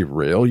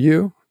derail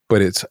you,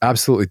 but it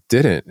absolutely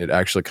didn't. It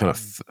actually kind of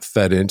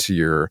fed into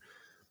your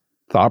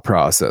thought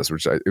process,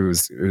 which it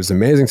was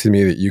amazing to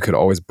me that you could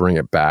always bring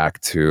it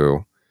back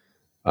to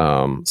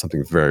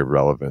something very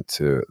relevant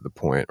to the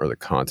point or the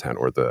content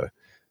or the,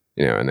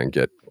 and then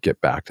get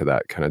back to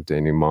that kind of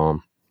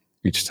denouement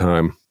each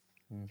time.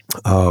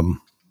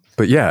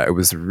 But yeah, it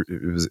was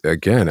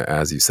again,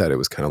 as you said, it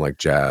was kind of like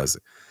jazz.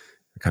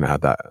 It kind of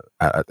had that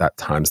at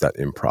times that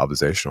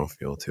improvisational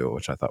feel to it,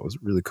 which I thought was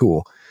really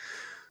cool.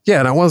 Yeah,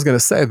 and I was going to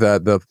say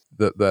that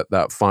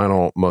that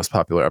final most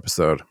popular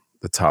episode,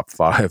 the top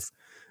 5,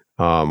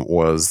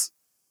 was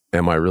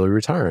 "Am I Really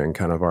Retiring?"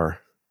 Kind of our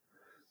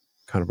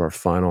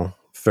final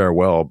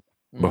farewell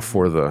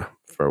before the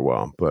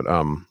farewell, but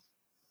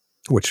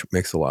which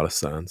makes a lot of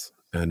sense.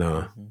 And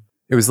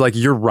it was like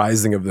your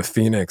rising of the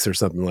phoenix or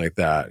something like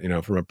that.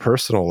 From a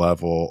personal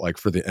level, like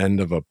for the end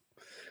of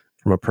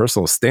from a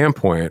personal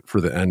standpoint,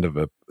 for the end of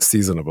a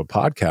season of a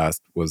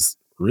podcast was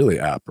really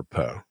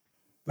apropos.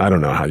 I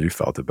don't know how you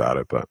felt about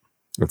it, but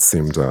it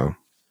seemed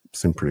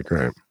pretty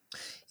great.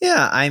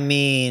 Yeah, I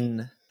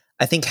mean,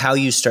 I think how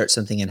you start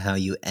something and how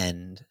you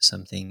end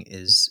something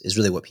is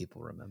really what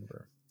people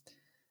remember.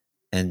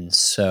 And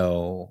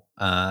so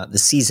the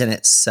season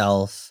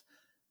itself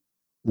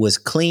was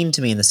clean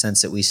to me in the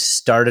sense that we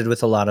started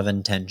with a lot of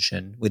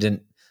intention. We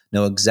didn't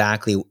know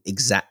exactly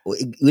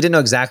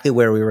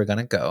where we were going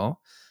to go.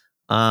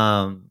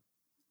 But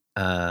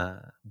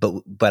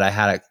I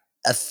had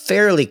a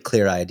fairly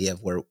clear idea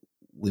of where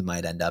we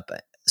might end up.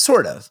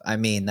 Sort of. I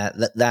mean,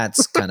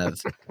 that's kind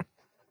of.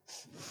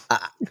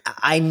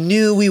 I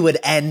knew we would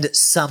end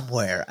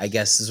somewhere, I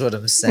guess is what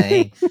I'm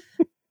saying.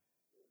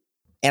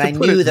 And I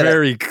knew that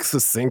very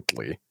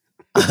succinctly.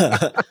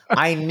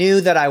 I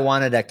knew that I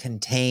wanted a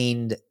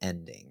contained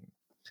ending.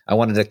 I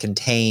wanted a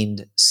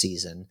contained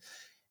season.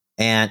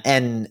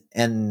 And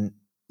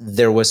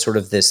there was sort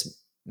of this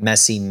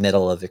messy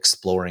middle of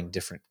exploring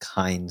different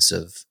kinds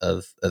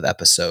of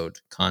episode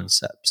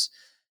concepts.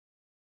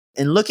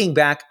 And looking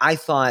back, I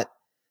thought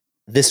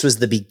this was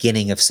the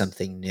beginning of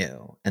something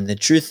new. And the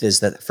truth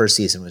is that the first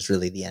season was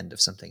really the end of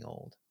something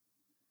old.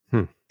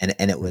 And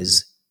it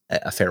was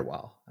a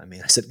farewell. I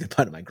mean, I said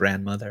goodbye to my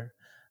grandmother.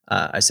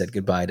 I said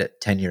goodbye to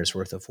 10 years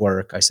worth of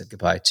work. I said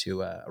goodbye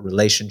to a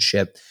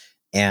relationship.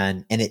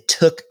 And it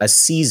took a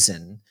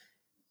season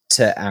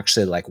to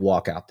actually like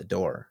walk out the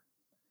door.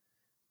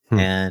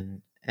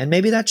 And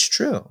maybe that's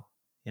true,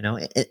 you know,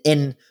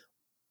 and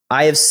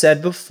I have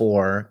said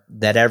before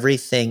that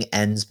everything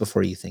ends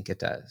before you think it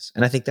does.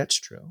 And I think that's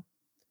true.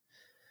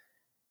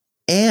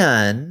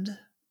 And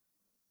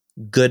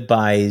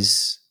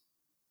goodbyes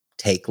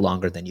take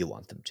longer than you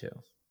want them to.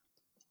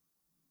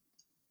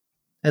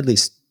 At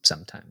least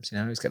sometimes, you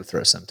know, he's got to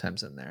throw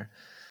sometimes in there.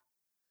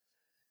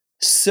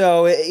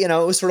 So, you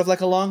know, it was sort of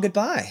like a long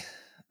goodbye.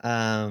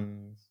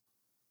 And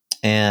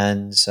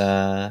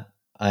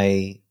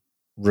I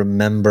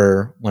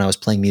remember when I was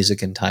playing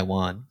music in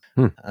Taiwan,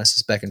 this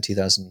is back in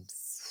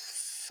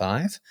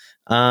 2005,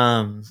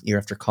 year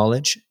after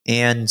college.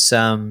 And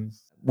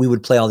we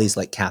would play all these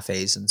like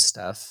cafes and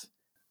stuff.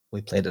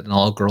 We played at an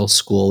all-girls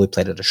school. We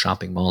played at a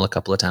shopping mall a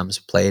couple of times.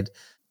 We played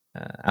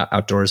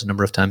outdoors a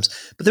number of times.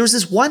 But there was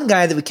this one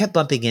guy that we kept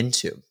bumping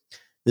into,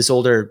 this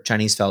older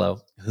Chinese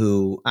fellow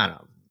who, I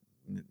don't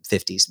know,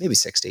 50s, maybe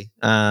 60,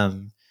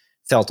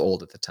 felt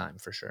old at the time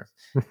for sure.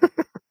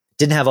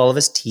 Didn't have all of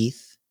his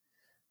teeth.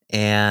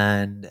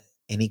 And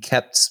we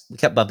kept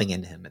bumping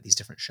into him at these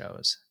different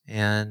shows.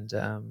 And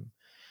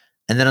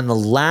then on the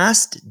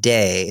last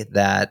day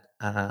that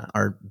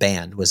our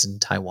band was in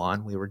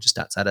Taiwan, we were just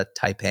outside of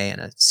Taipei in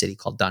a city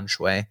called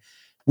Danshui.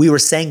 We were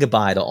saying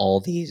goodbye to all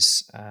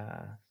these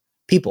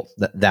people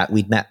that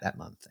we'd met that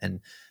month. And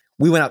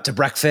we went out to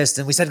breakfast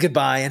and we said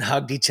goodbye and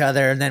hugged each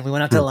other. And then we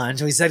went out to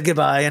lunch and we said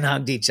goodbye and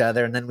hugged each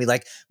other. And then we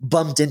like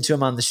bumped into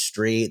them on the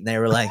street and they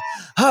were like,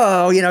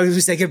 oh, you know, we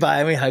said goodbye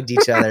and we hugged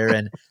each other.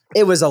 And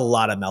it was a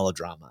lot of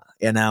melodrama,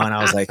 you know? And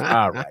I was like,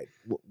 all right,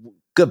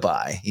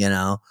 goodbye, you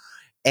know?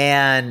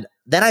 And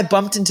then I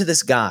bumped into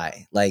this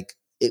guy, like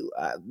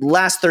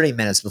last 30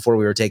 minutes before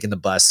we were taking the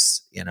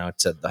bus, you know,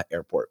 to the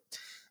airport.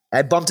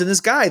 I bumped into this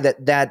guy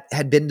that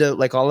had been to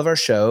like all of our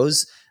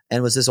shows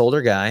and was this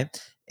older guy.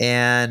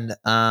 And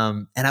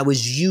I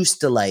was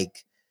used to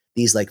like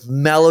these like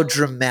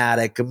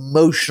melodramatic,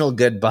 emotional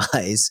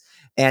goodbyes.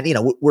 And, you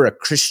know, we're a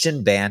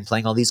Christian band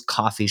playing all these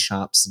coffee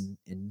shops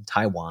in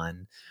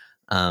Taiwan.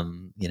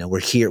 You know,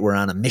 we're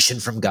on a mission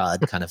from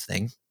God kind of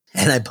thing.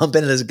 And I bump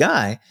into this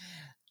guy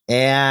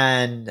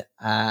and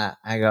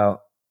I go,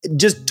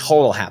 just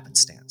total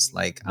happenstance.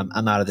 Like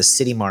I'm out of the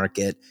city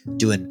market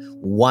doing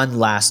one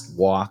last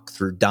walk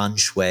through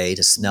Danshui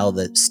to smell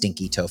the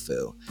stinky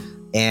tofu,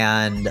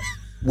 and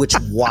which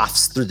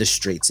wafts through the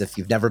streets. If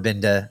you've never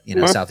been to, you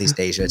know, Southeast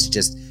Asia,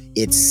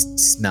 it's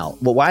smell.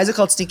 Well, why is it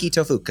called stinky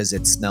tofu? Because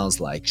it smells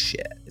like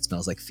shit. It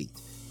smells like feet.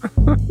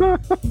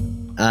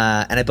 And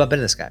I bump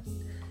into this guy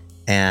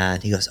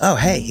and he goes, oh,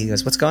 hey, he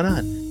goes, what's going on?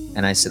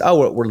 And I said,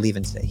 oh, we're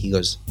leaving today. He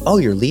goes, oh,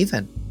 you're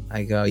leaving?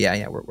 I go,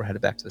 yeah, we're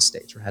headed back to the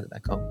States. We're headed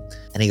back home.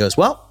 And he goes,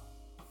 well,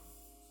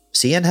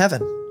 see you in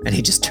heaven. And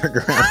he just turned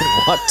around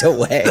and walked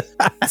away.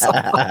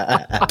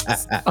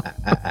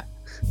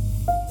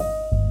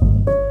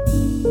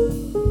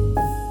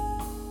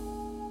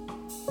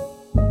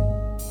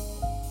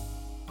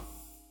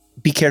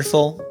 Be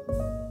careful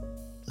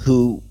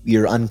who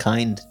you're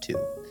unkind to,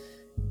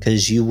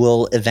 because you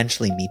will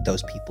eventually meet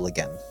those people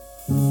again.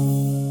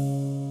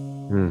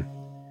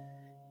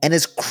 And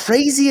as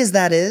crazy as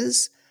that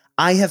is,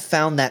 I have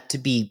found that to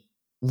be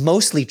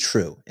mostly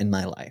true in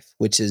my life,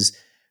 which is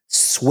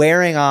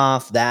swearing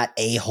off that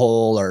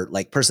a-hole or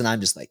like person.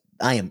 I'm just like,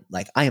 I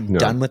am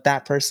done with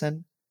that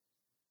person.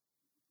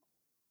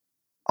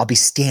 I'll be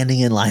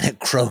standing in line at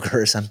Kroger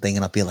or something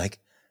and I'll be like,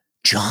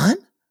 John,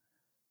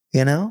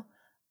 you know?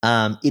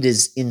 It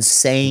is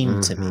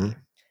insane to me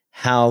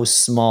how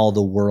small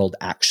the world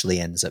actually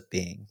ends up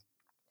being,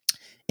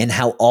 and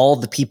how all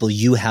the people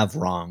you have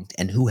wronged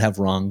and who have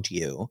wronged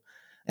you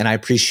And I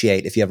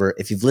appreciate if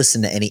you've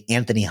listened to any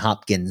Anthony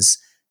Hopkins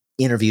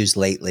interviews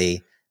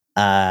lately,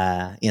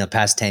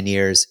 past 10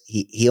 years,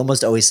 he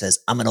almost always says,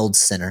 I'm an old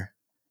sinner,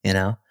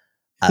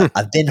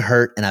 I've been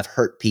hurt and I've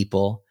hurt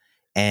people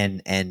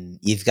and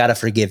you've got to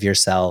forgive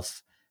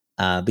yourself.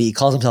 But he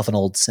calls himself an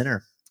old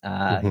sinner,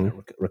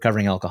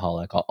 recovering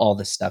alcoholic, all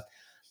this stuff.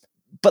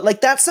 But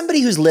like, that's somebody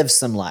who's lived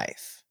some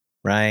life,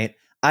 right?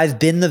 I've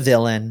been the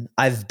villain.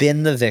 I've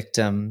been the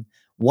victim.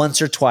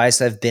 Once or twice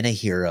I've been a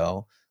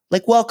hero.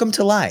 Like, welcome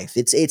to life.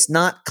 It's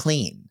not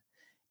clean.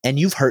 And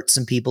you've hurt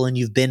some people and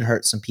you've been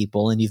hurt some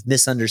people and you've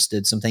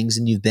misunderstood some things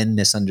and you've been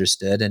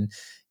misunderstood. And,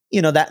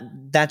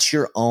 that's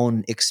your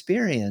own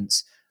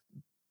experience.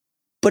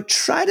 But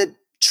try to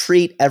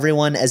treat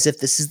everyone as if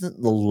this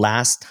isn't the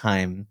last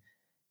time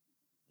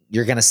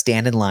you're going to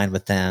stand in line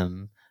with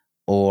them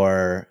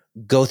or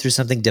go through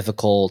something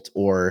difficult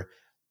or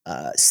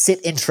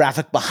sit in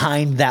traffic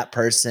behind that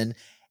person.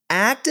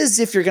 Act as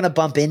if you're going to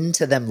bump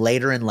into them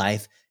later in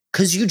life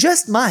because you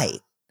just might.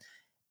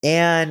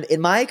 And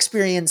in my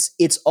experience,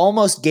 it's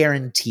almost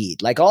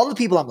guaranteed. Like all the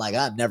people I'm like,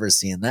 I'm never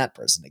seeing that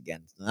person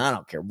again. I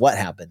don't care what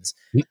happens.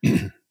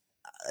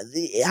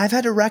 I've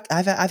had a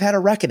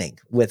reckoning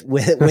with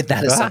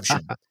that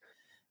assumption.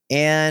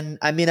 And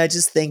I mean, I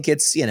just think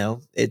it's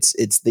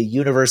the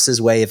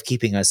universe's way of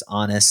keeping us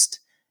honest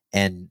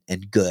and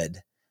good,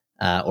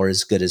 or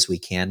as good as we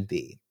can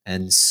be.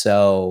 And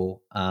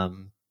so,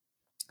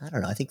 I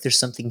don't know. I think there's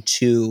something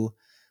to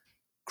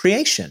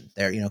creation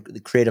there, the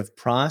creative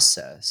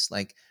process.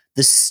 Like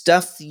the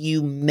stuff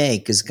you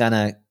make is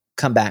gonna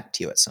come back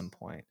to you at some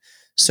point.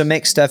 So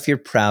make stuff you're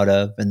proud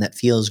of and that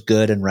feels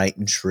good and right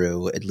and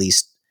true, at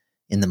least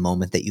in the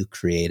moment that you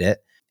create it.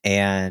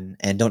 And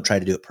don't try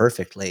to do it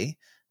perfectly.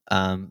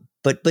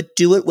 But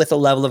do it with a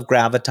level of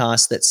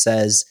gravitas that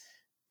says,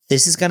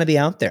 this is going to be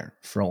out there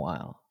for a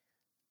while.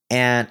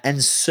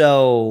 And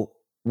so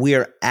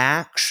we're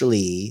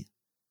actually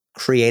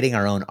creating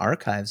our own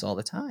archives all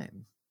the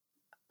time.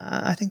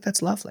 I think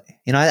that's lovely.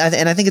 And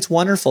I think it's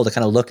wonderful to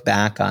kind of look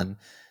back on,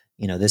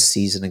 this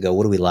season and go,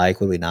 what do we like?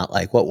 What do we not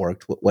like? What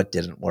worked? What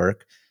didn't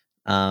work?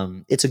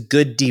 It's a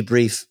good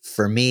debrief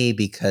for me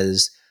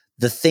because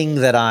the thing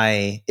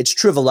it's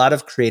true of a lot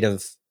of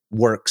creative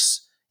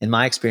works in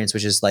my experience,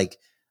 which is like,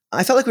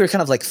 I felt like we were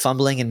kind of like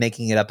fumbling and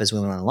making it up as we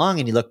went along.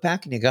 And you look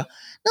back and you go, no,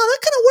 that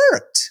kind of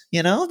worked,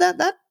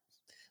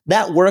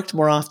 that worked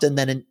more often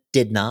than it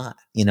did not,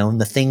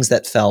 and the things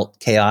that felt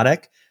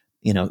chaotic,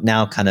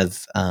 now kind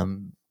of,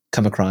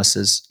 come across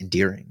as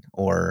endearing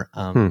or,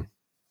 I don't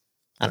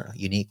know,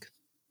 unique.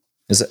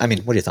 What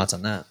are your thoughts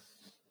on that?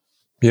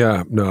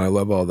 Yeah, no, I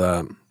love all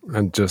that.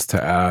 And just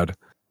to add,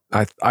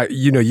 I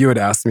you had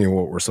asked me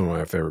what were some of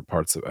my favorite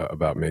parts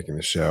about making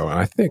the show. And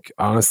I think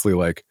honestly,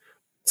 like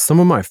some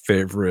of my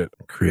favorite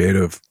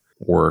creative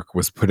work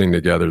was putting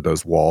together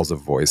those walls of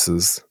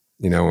voices,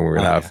 when we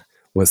would have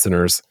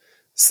listeners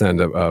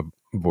send a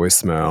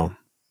voicemail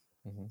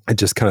and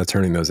just kind of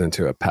turning those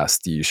into a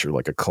pastiche or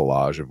like a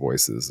collage of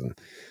voices. And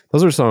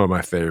those are some of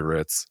my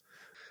favorites.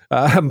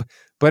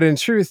 But in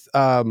truth,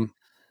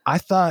 I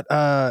thought,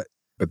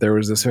 but there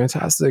was this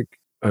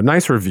a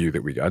nice review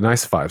that we got, a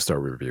nice 5-star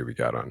review we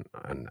got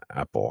on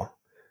Apple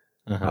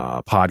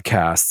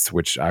podcasts,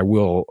 which I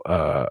will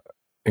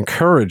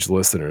encourage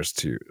listeners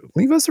to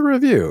leave us a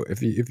review.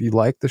 If you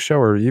like the show,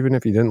 or even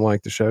if you didn't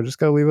like the show, just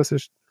go leave us a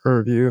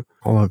review.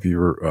 All of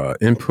your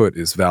input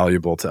is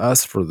valuable to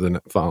us for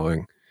the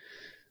following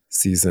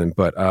season.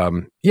 But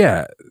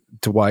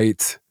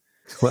Dwight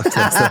left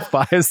us a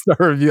 5-star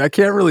review. I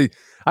can't really,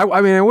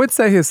 I would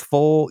say his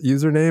full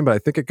username, but I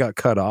think it got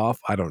cut off.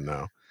 I don't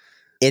know.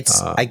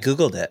 I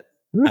Googled it.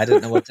 I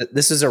didn't know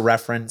this is a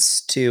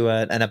reference to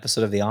an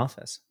episode of The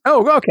Office.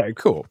 Oh, okay,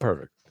 cool.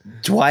 Perfect.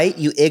 Dwight,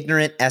 you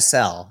ignorant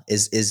SL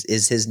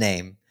is his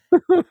name,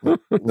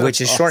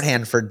 which is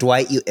shorthand for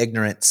Dwight, you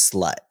ignorant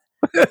slut.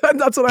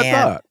 That's what I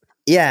thought.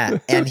 Yeah.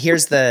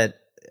 And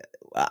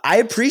I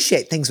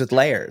appreciate things with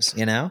layers,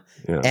 Yeah.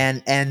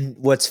 And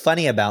what's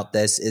funny about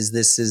this is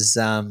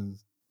the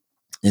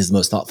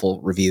most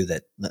thoughtful review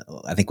that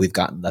I think we've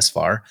gotten thus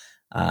far.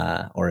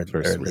 Or at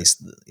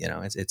least,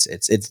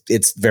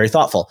 it's very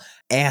thoughtful.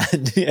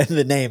 And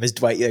the name is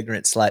Dwight, you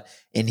ignorant slut.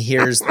 And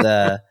here's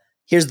the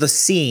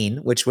scene,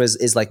 which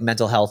is like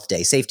mental health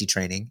day, safety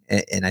training.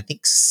 And I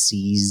think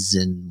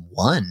season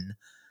 1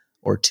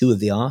 or 2 of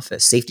The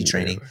Office, safety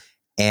training.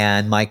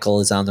 And Michael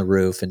is on the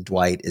roof and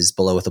Dwight is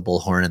below with a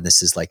bullhorn. And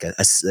this is like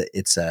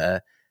it's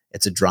a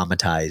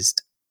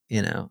dramatized,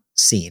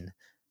 scene.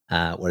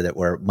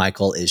 Where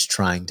Michael is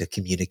trying to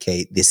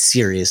communicate the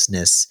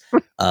seriousness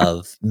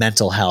of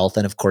mental health,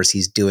 and of course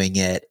he's doing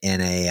it in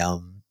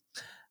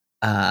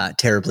a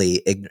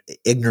terribly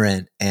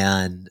ignorant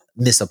and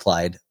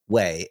misapplied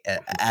way,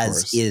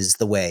 as is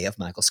the way of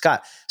Michael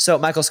Scott. So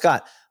Michael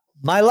Scott,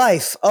 my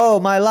life, oh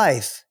my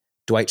life.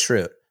 Dwight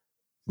Schrute,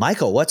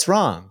 Michael, what's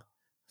wrong?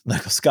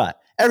 Michael Scott,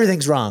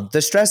 everything's wrong.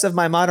 The stress of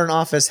my modern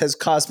office has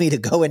caused me to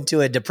go into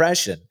a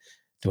depression.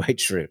 Dwight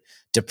Schrute,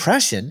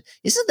 depression?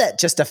 Isn't that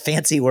just a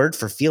fancy word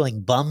for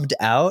feeling bummed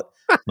out?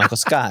 Michael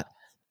Scott,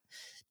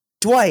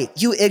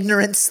 Dwight, you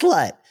ignorant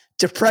slut.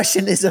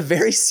 Depression is a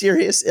very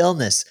serious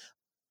illness.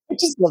 I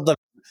just love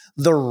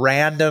the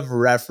random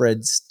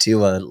reference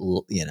to a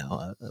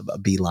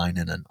beeline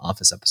in an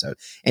Office episode.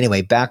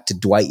 Anyway, back to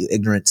Dwight, you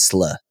ignorant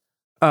slut.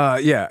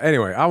 Yeah.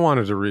 Anyway, I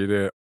wanted to read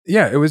it.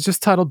 Yeah, it was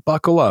just titled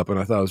Buckle Up, and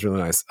I thought it was really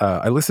nice.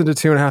 I listened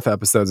to 2.5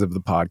 episodes of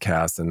the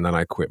podcast, and then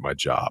I quit my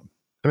job.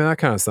 I mean, that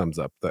kind of sums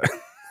up the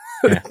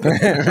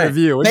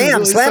review.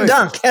 Bam, really slam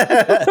dunk.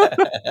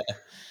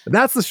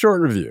 That's the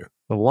short review.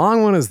 The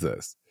long one is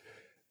this.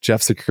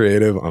 Jeff's a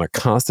creative on a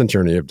constant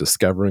journey of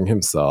discovering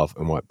himself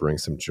and what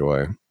brings him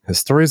joy. His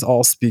stories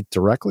all speak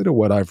directly to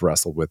what I've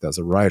wrestled with as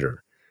a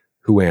writer.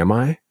 Who am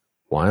I?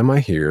 Why am I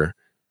here?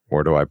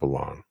 Where do I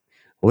belong?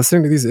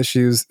 Listening to these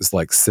issues is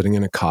like sitting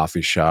in a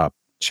coffee shop,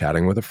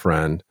 chatting with a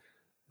friend,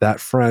 that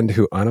friend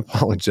who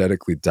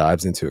unapologetically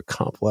dives into a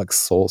complex,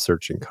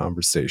 soul-searching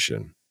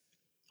conversation.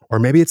 Or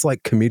maybe it's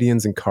like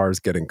comedians in cars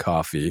getting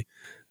coffee.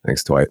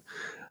 Thanks, Dwight.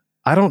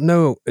 I don't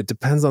know. It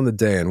depends on the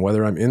day and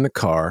whether I'm in the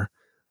car.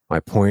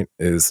 My point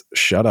is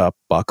shut up,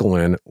 buckle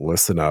in,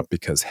 listen up,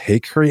 because Hey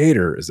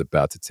Creator is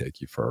about to take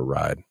you for a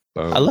ride.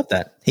 Boom. I love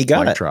that. He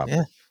got Mic it. drop.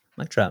 Yeah,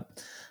 mic drop.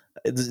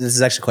 This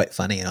is actually quite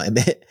funny. You know,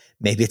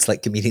 maybe it's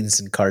like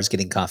comedians in cars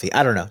getting coffee.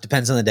 I don't know.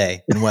 Depends on the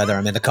day and whether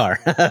I'm in the car.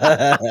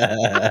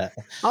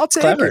 I'll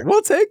take it.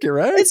 We'll take it,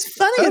 right? It's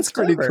funny. That's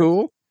pretty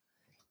cool.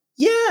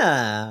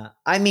 Yeah.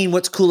 I mean,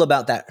 what's cool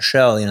about that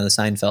show, the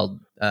Seinfeld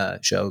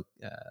show,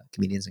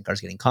 Comedians in Cars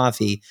Getting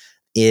Coffee,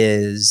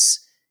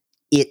 is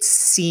it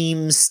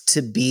seems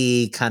to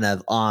be kind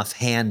of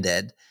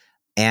offhanded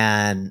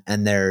and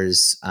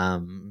there's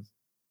something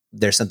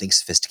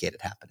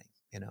sophisticated happening,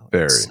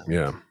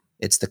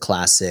 It's the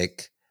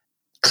classic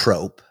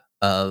trope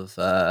of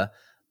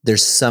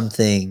there's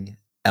something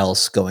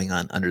else going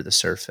on under the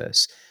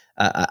surface.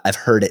 I've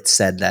heard it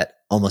said that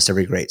almost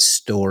every great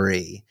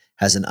story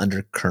has an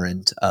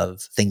undercurrent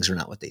of things are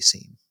not what they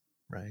seem,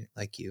 right?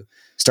 Like you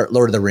start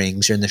Lord of the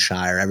Rings, you're in the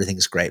Shire,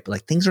 everything's great, but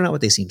like things are not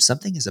what they seem.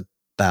 Something is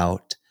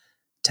about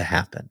to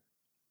happen,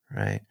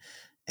 right?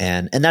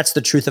 And that's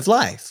the truth of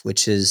life,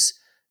 which is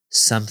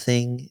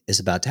something is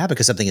about to happen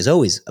because something is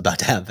always about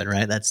to happen,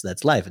 right?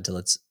 That's life until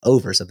it's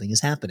over. Something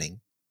is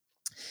happening.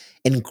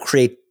 And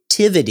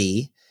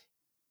creativity,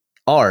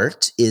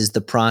 art, is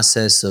the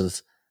process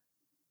of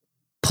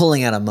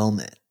pulling out a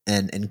moment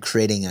and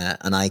creating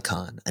an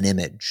icon, an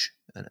image,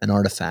 an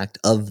artifact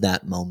of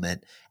that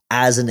moment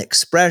as an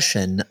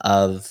expression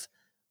of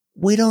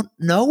we don't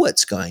know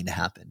what's going to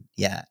happen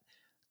yet.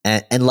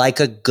 And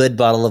like a good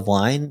bottle of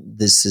wine,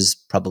 this is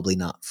probably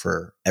not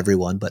for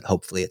everyone, but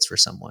hopefully it's for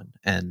someone.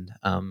 And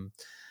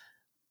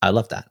I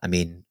love that. I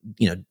mean,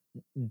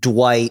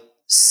 Dwight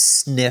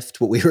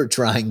sniffed what we were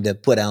trying to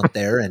put out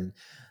there and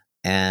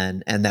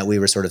that we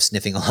were sort of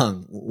sniffing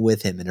along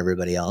with him and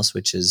everybody else,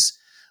 which is,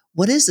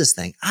 what is this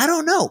thing? I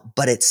don't know,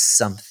 but it's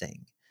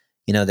something.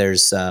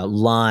 There's a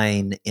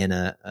line in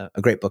a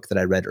great book that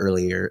I read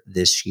earlier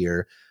this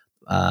year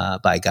by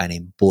a guy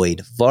named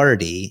Boyd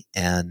Vardy,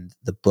 and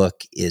the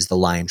book is The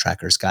Lion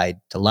Tracker's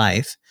Guide to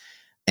Life.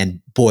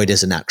 And Boyd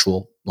is an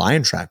actual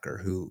lion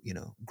tracker who,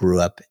 grew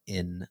up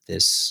in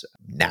this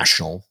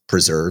national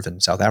preserve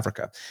in South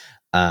Africa.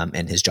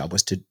 And his job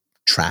was to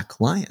track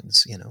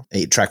lions,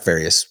 track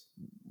various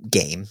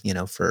game,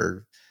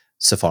 for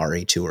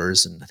safari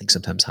tours and I think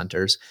sometimes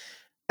hunters.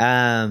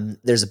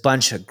 There's a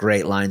bunch of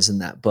great lines in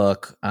that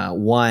book.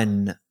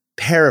 One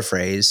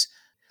paraphrase,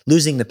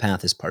 losing the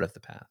path is part of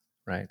the path,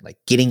 right? Like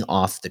getting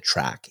off the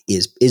track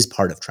is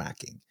part of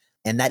tracking.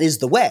 And that is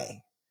the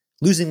way.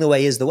 Losing the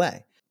way is the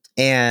way.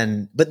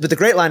 But the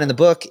great line in the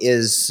book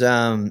is,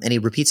 and he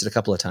repeats it a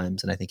couple of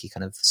times, and I think he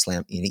kind of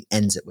he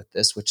ends it with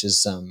this, which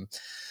is,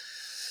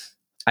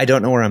 I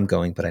don't know where I'm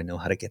going, but I know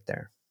how to get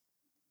there.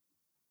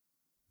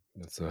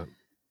 That's it.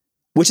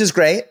 Which is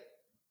great.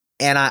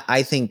 And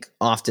I think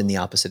often the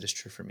opposite is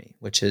true for me,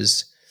 which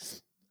is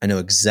I know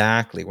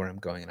exactly where I'm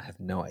going and I have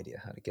no idea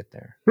how to get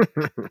there.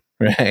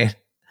 Right?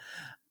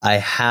 I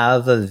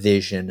have a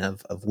vision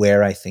of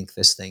where I think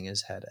this thing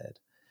is headed.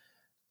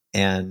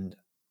 And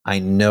I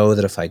know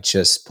that if I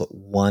just put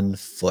one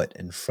foot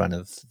in front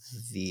of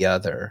the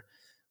other,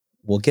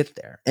 we'll get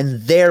there.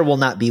 And there will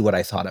not be what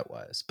I thought it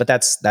was. But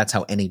that's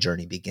how any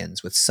journey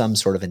begins, with some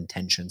sort of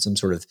intention, some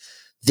sort of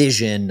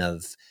vision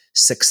of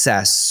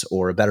success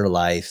or a better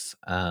life,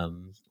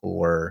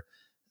 or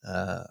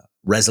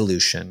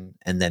resolution.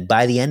 And then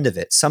by the end of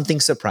it,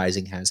 something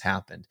surprising has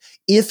happened.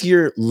 If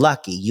you're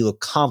lucky, you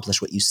accomplish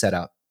what you set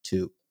out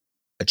to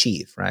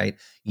achieve, right?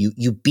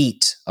 You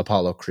beat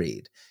Apollo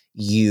Creed.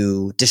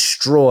 You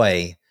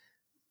destroy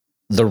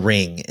the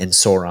ring and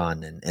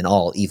Sauron and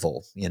all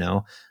evil,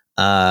 you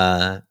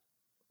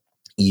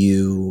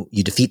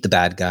defeat the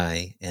bad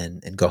guy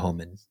and go home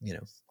and,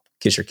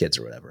 kiss your kids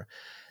or whatever.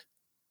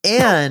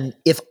 And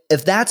if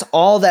that's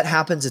all that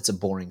happens, it's a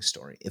boring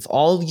story. If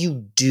all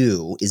you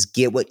do is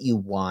get what you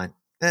want,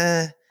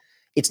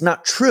 it's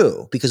not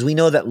true, because we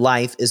know that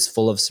life is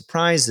full of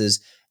surprises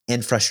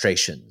and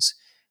frustrations.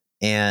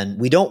 And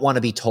we don't want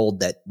to be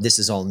told that this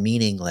is all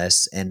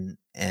meaningless and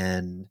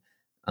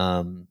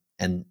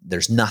and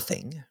there's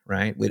nothing,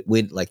 right?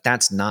 We like,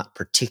 that's not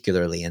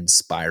particularly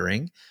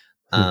inspiring.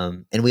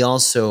 And we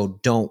also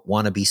don't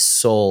want to be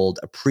sold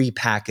a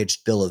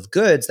prepackaged bill of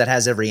goods that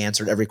has every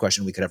answer to every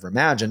question we could ever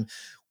imagine.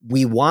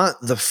 We want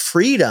the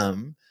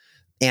freedom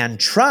and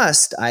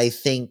trust, I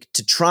think,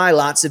 to try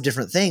lots of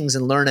different things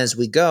and learn as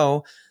we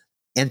go,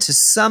 and to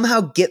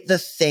somehow get the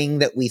thing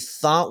that we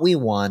thought we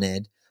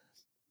wanted,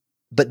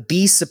 but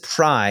be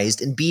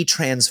surprised and be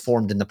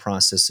transformed in the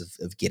process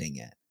of getting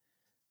it,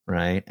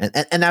 right?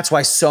 And that's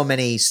why so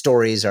many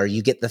stories are,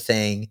 you get the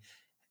thing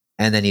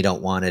and then you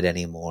don't want it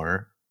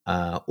anymore.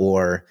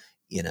 Or,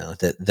 you know,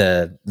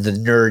 the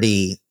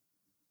nerdy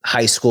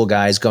high school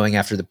guy's going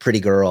after the pretty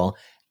girl,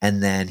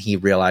 and then he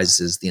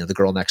realizes, you know, the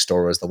girl next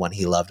door was the one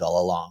he loved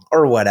all along,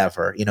 or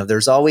whatever. You know,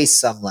 there's always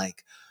some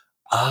like,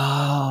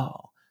 oh,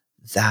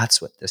 that's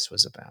what this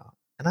was about.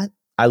 And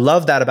I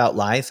love that about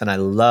life, and I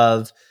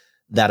love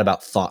that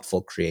about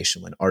thoughtful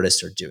creation. When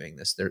artists are doing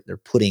this, they're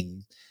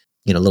putting,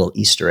 you know, little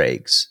Easter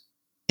eggs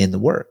in the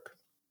work,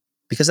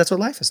 because that's what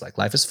life is like.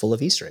 Life is full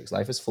of Easter eggs.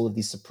 Life is full of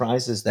these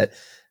surprises that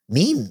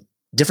mean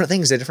different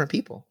things to different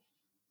people.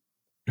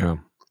 Yeah.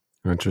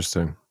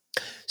 Interesting.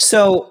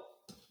 So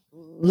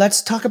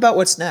let's talk about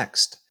what's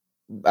next.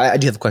 I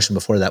do have a question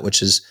before that,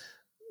 which is,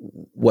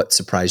 what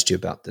surprised you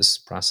about this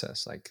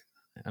process? Like,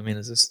 I mean,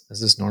 is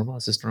this normal?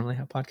 Is this normally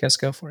how podcasts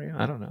go for you?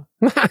 I don't know.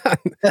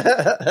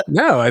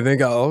 No, I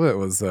think all of it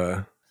was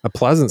a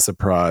pleasant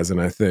surprise.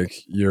 And I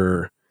think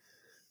you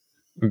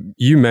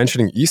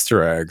mentioning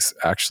Easter eggs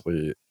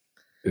actually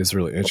is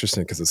really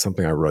interesting, because it's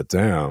something I wrote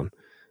down.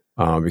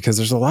 Because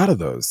there's a lot of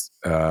those.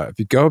 If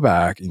you go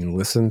back and you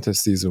listen to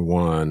season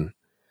 1,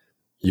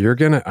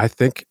 I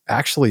think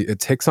actually it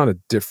takes on a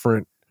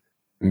different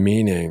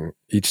meaning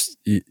each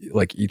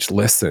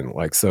listen.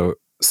 Like, so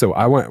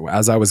I went,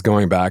 as I was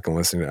going back and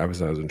listening to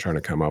episodes and trying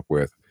to come up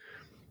with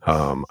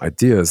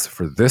ideas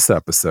for this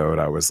episode,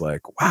 I was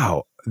like,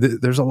 wow,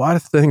 there's a lot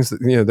of things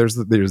that, you know, there's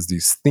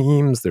these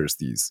themes, there's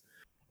these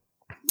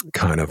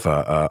kind of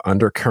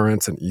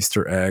undercurrents and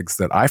Easter eggs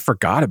that I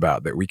forgot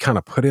about, that we kind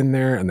of put in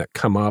there and that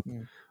come up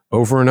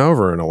over and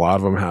over. And a lot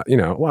of them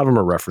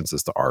are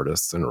references to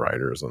artists and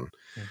writers and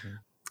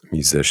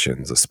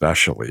musicians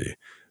especially.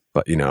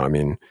 But, you know, I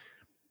mean,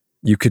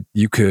 you could,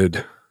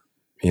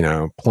 you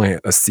know,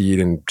 plant a seed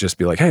and just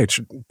be like, hey,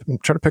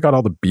 try to pick out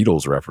all the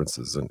Beatles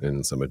references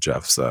in some of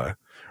Jeff's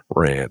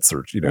rants,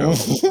 or, you know,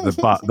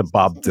 the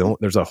Bob Dylan,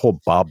 there's a whole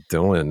Bob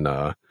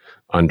Dylan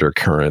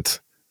undercurrent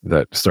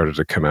that started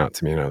to come out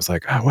to me, and I was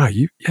like, oh wow,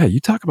 you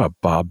talk about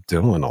Bob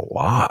Dylan a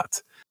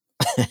lot.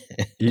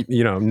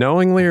 you know,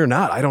 knowingly or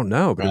not, I don't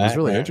know, but it was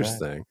really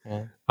interesting.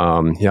 Right.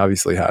 He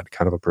obviously had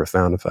kind of a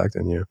profound effect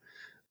on you.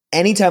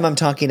 Anytime I'm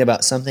talking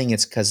about something,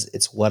 it's because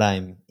it's what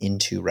I'm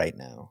into right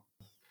now.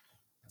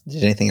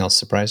 Did anything else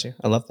surprise you?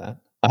 I love that.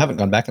 I haven't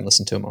gone back and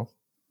listened to them all,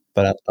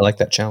 but I like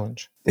that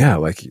challenge. Yeah,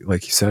 like you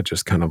said,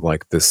 just kind of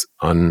like this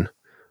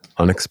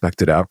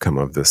unexpected outcome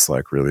of this,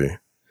 like, really.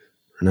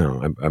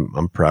 No,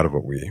 I'm proud of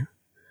what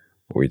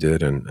we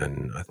did,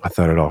 and I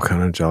thought it all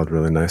kind of gelled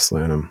really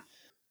nicely, and I'm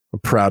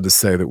proud to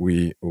say that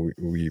we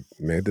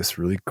made this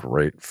really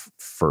great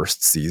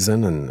first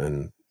season,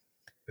 and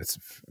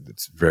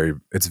it's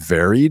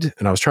varied.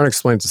 And I was trying to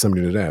explain it to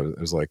somebody today. I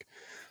was like,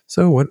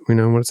 so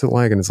what's it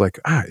like? And it's like,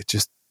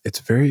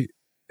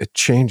 it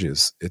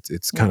changes.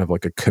 It's kind of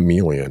like a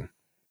chameleon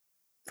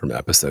from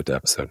episode to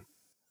episode.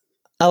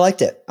 I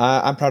liked it.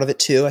 I'm proud of it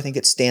too. I think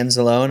it stands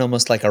alone,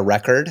 almost like a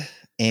record.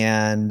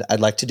 And I'd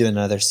like to do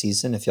another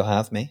season if you'll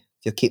have me.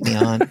 If you'll keep me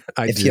on.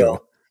 If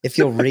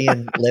you'll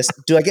re-enlist.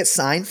 Do I get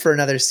signed for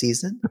another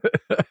season?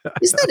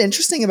 Isn't that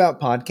interesting about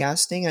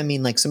podcasting? I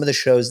mean, like, some of the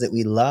shows that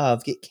we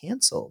love get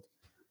canceled.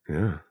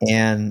 Yeah.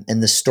 And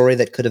the story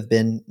that could have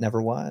been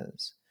never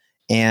was.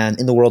 And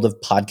in the world of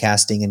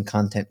podcasting and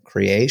content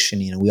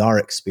creation, you know, we are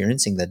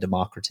experiencing the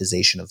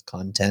democratization of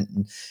content.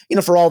 And, you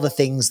know, for all the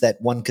things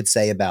that one could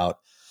say about,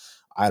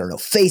 I don't know,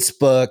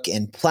 Facebook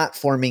and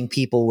platforming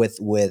people with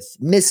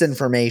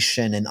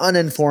misinformation and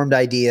uninformed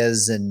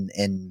ideas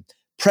and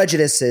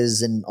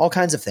prejudices and all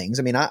kinds of things.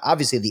 I mean,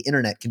 obviously the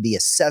internet can be a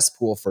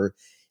cesspool for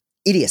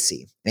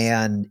idiocy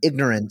and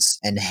ignorance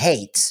and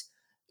hate.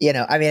 You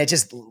know, I mean, it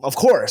just, of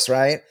course,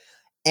 right?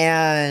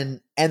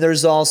 And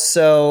there's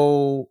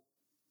also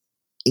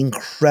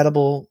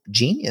incredible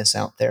genius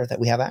out there that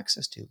we have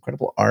access to,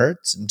 incredible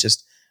arts and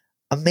just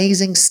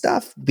amazing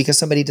stuff because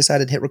somebody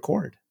decided to hit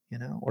record, you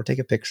know, or take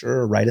a picture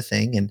or write a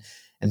thing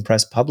and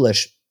press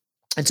publish.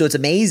 And so it's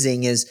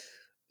amazing is,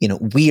 you know,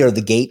 we are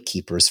the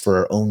gatekeepers for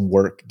our own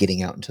work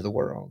getting out into the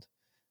world.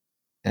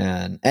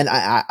 And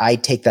I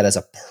take that as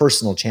a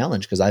personal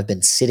challenge because I've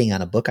been sitting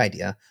on a book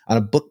idea, on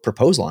a book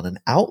proposal, on an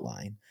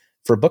outline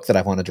for a book that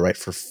I've wanted to write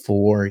for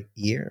 4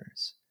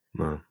 years.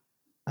 Wow.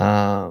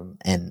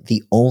 And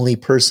the only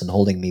person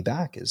holding me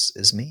back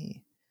is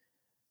me.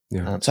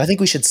 Yeah. So I think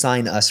we should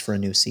sign us for a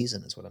new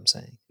season is what I'm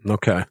saying.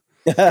 Okay.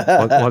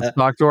 Let's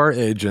talk to our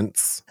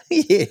agents.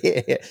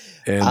 Yeah.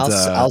 And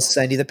I'll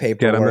send you the paperwork.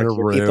 Get them in a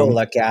room. People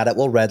look at it.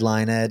 We'll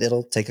redline it.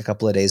 It'll take a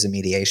couple of days of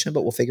mediation,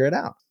 but we'll figure it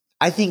out.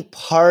 I think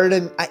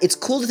it's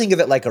cool to think of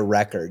it like a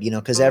record,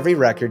 because every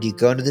record you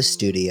go into the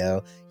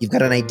studio, you've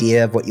got an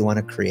idea of what you want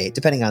to create,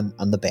 depending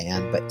on the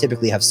band, but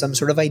typically you have some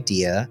sort of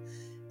idea,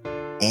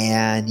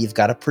 and you've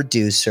got a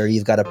producer,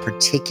 you've got a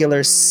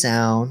particular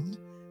sound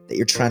that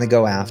you're trying to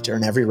go after,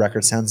 and every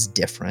record sounds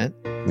different.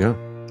 Yeah.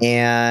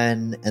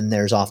 And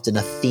there's often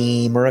a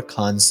theme or a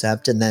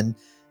concept, and then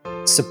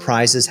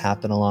surprises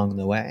happen along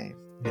the way,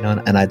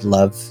 and I'd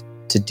love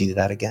to do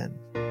that again.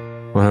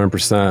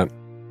 100%.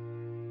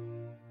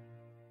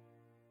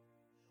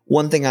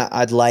 One thing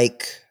I'd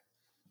like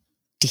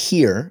to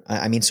hear,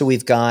 so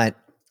we've got,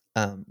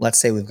 let's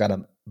say we've got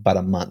about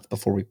a month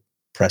before we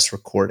press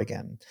record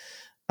again.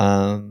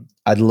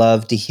 I'd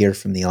love to hear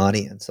from the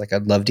audience. Like,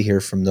 I'd love to hear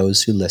from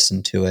those who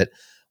listen to it.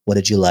 What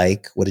did you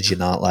like? What did you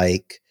not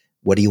like?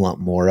 What do you want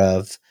more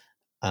of?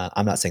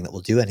 I'm not saying that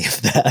we'll do any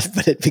of that,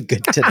 but it'd be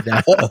good to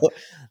know.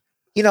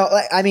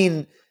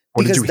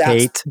 What did you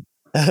hate?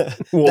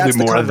 We'll do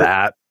more of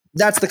that.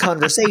 That's the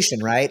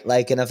conversation, right?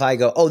 Like, and if I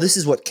go, oh, this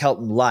is what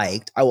Kelton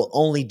liked, I will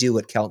only do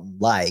what Kelton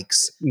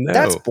likes. No.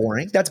 That's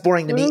boring. That's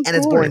boring to me, and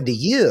it's boring to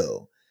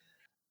you.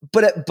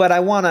 But I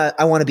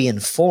wanna be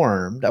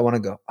informed. I wanna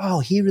go,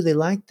 oh, he really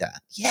liked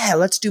that. Yeah,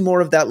 let's do more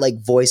of that,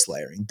 like voice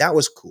layering. That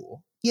was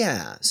cool.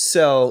 Yeah.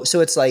 So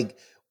it's like,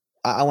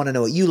 I want to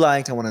know what you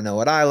liked. I want to know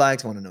what I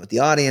liked. I want to know what the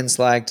audience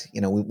liked.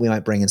 We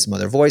might bring in some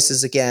other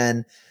voices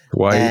again.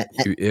 Dwight,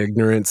 you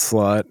ignorant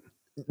slut.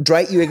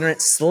 Dwight, you ignorant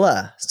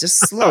sluh. It's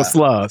just sluh. Oh,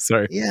 sluh.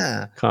 Sorry.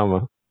 Yeah.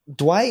 Comma.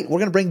 Dwight, we're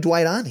going to bring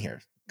Dwight on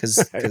here. Because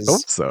I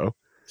hope so.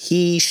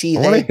 He, she,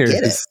 I they hear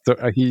get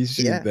it. He,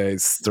 she, they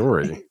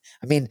story.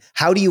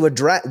 How do you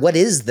address, what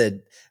is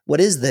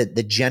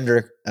the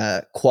gender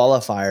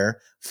qualifier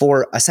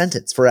for a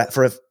sentence, for a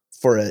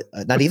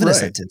not even a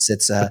sentence.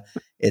 It's a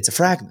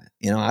fragment.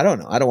 I don't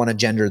know. I don't want to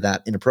gender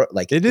that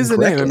like it is a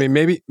name.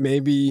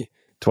 Maybe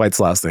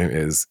Dwight's last name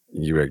is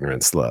you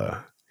ignorant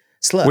sluh.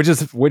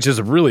 Which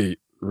is really,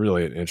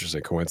 really an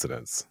interesting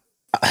coincidence.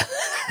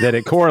 That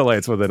it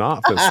correlates with an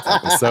Office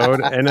episode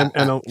and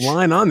a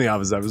line on the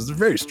Office episode is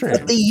very strange.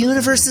 But the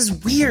universe is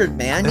weird,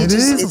 man.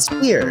 It's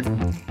weird.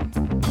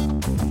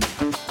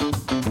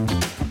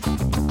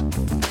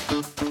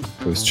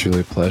 It was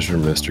truly a pleasure,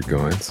 Mr.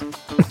 Goins.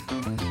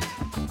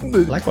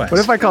 Likewise. What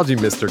if I called you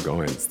Mr.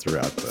 Goins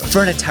throughout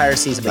for an entire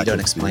season? But you don't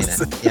explain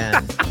it.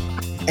 Yeah.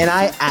 And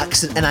I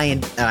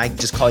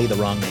just call you the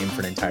wrong name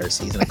for an entire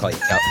season. I call you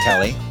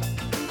Kelly.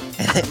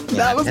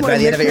 That was my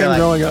nickname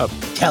growing up.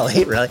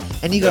 Kelly, really?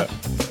 And you go,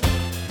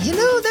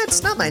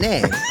 that's not my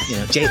name.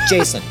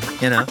 Jason.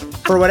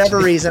 For whatever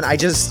reason,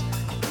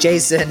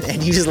 Jason,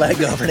 and you just let it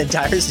go for an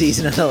entire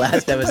season. And the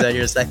last episode,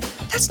 you're just like,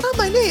 that's not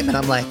my name. And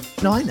I'm like,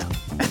 no, I know.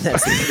 And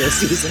that's the end of the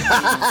season.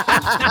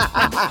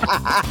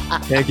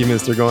 Thank you,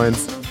 Mr.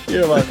 Goins.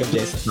 You're welcome,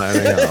 Jason. I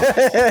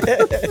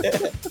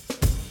know.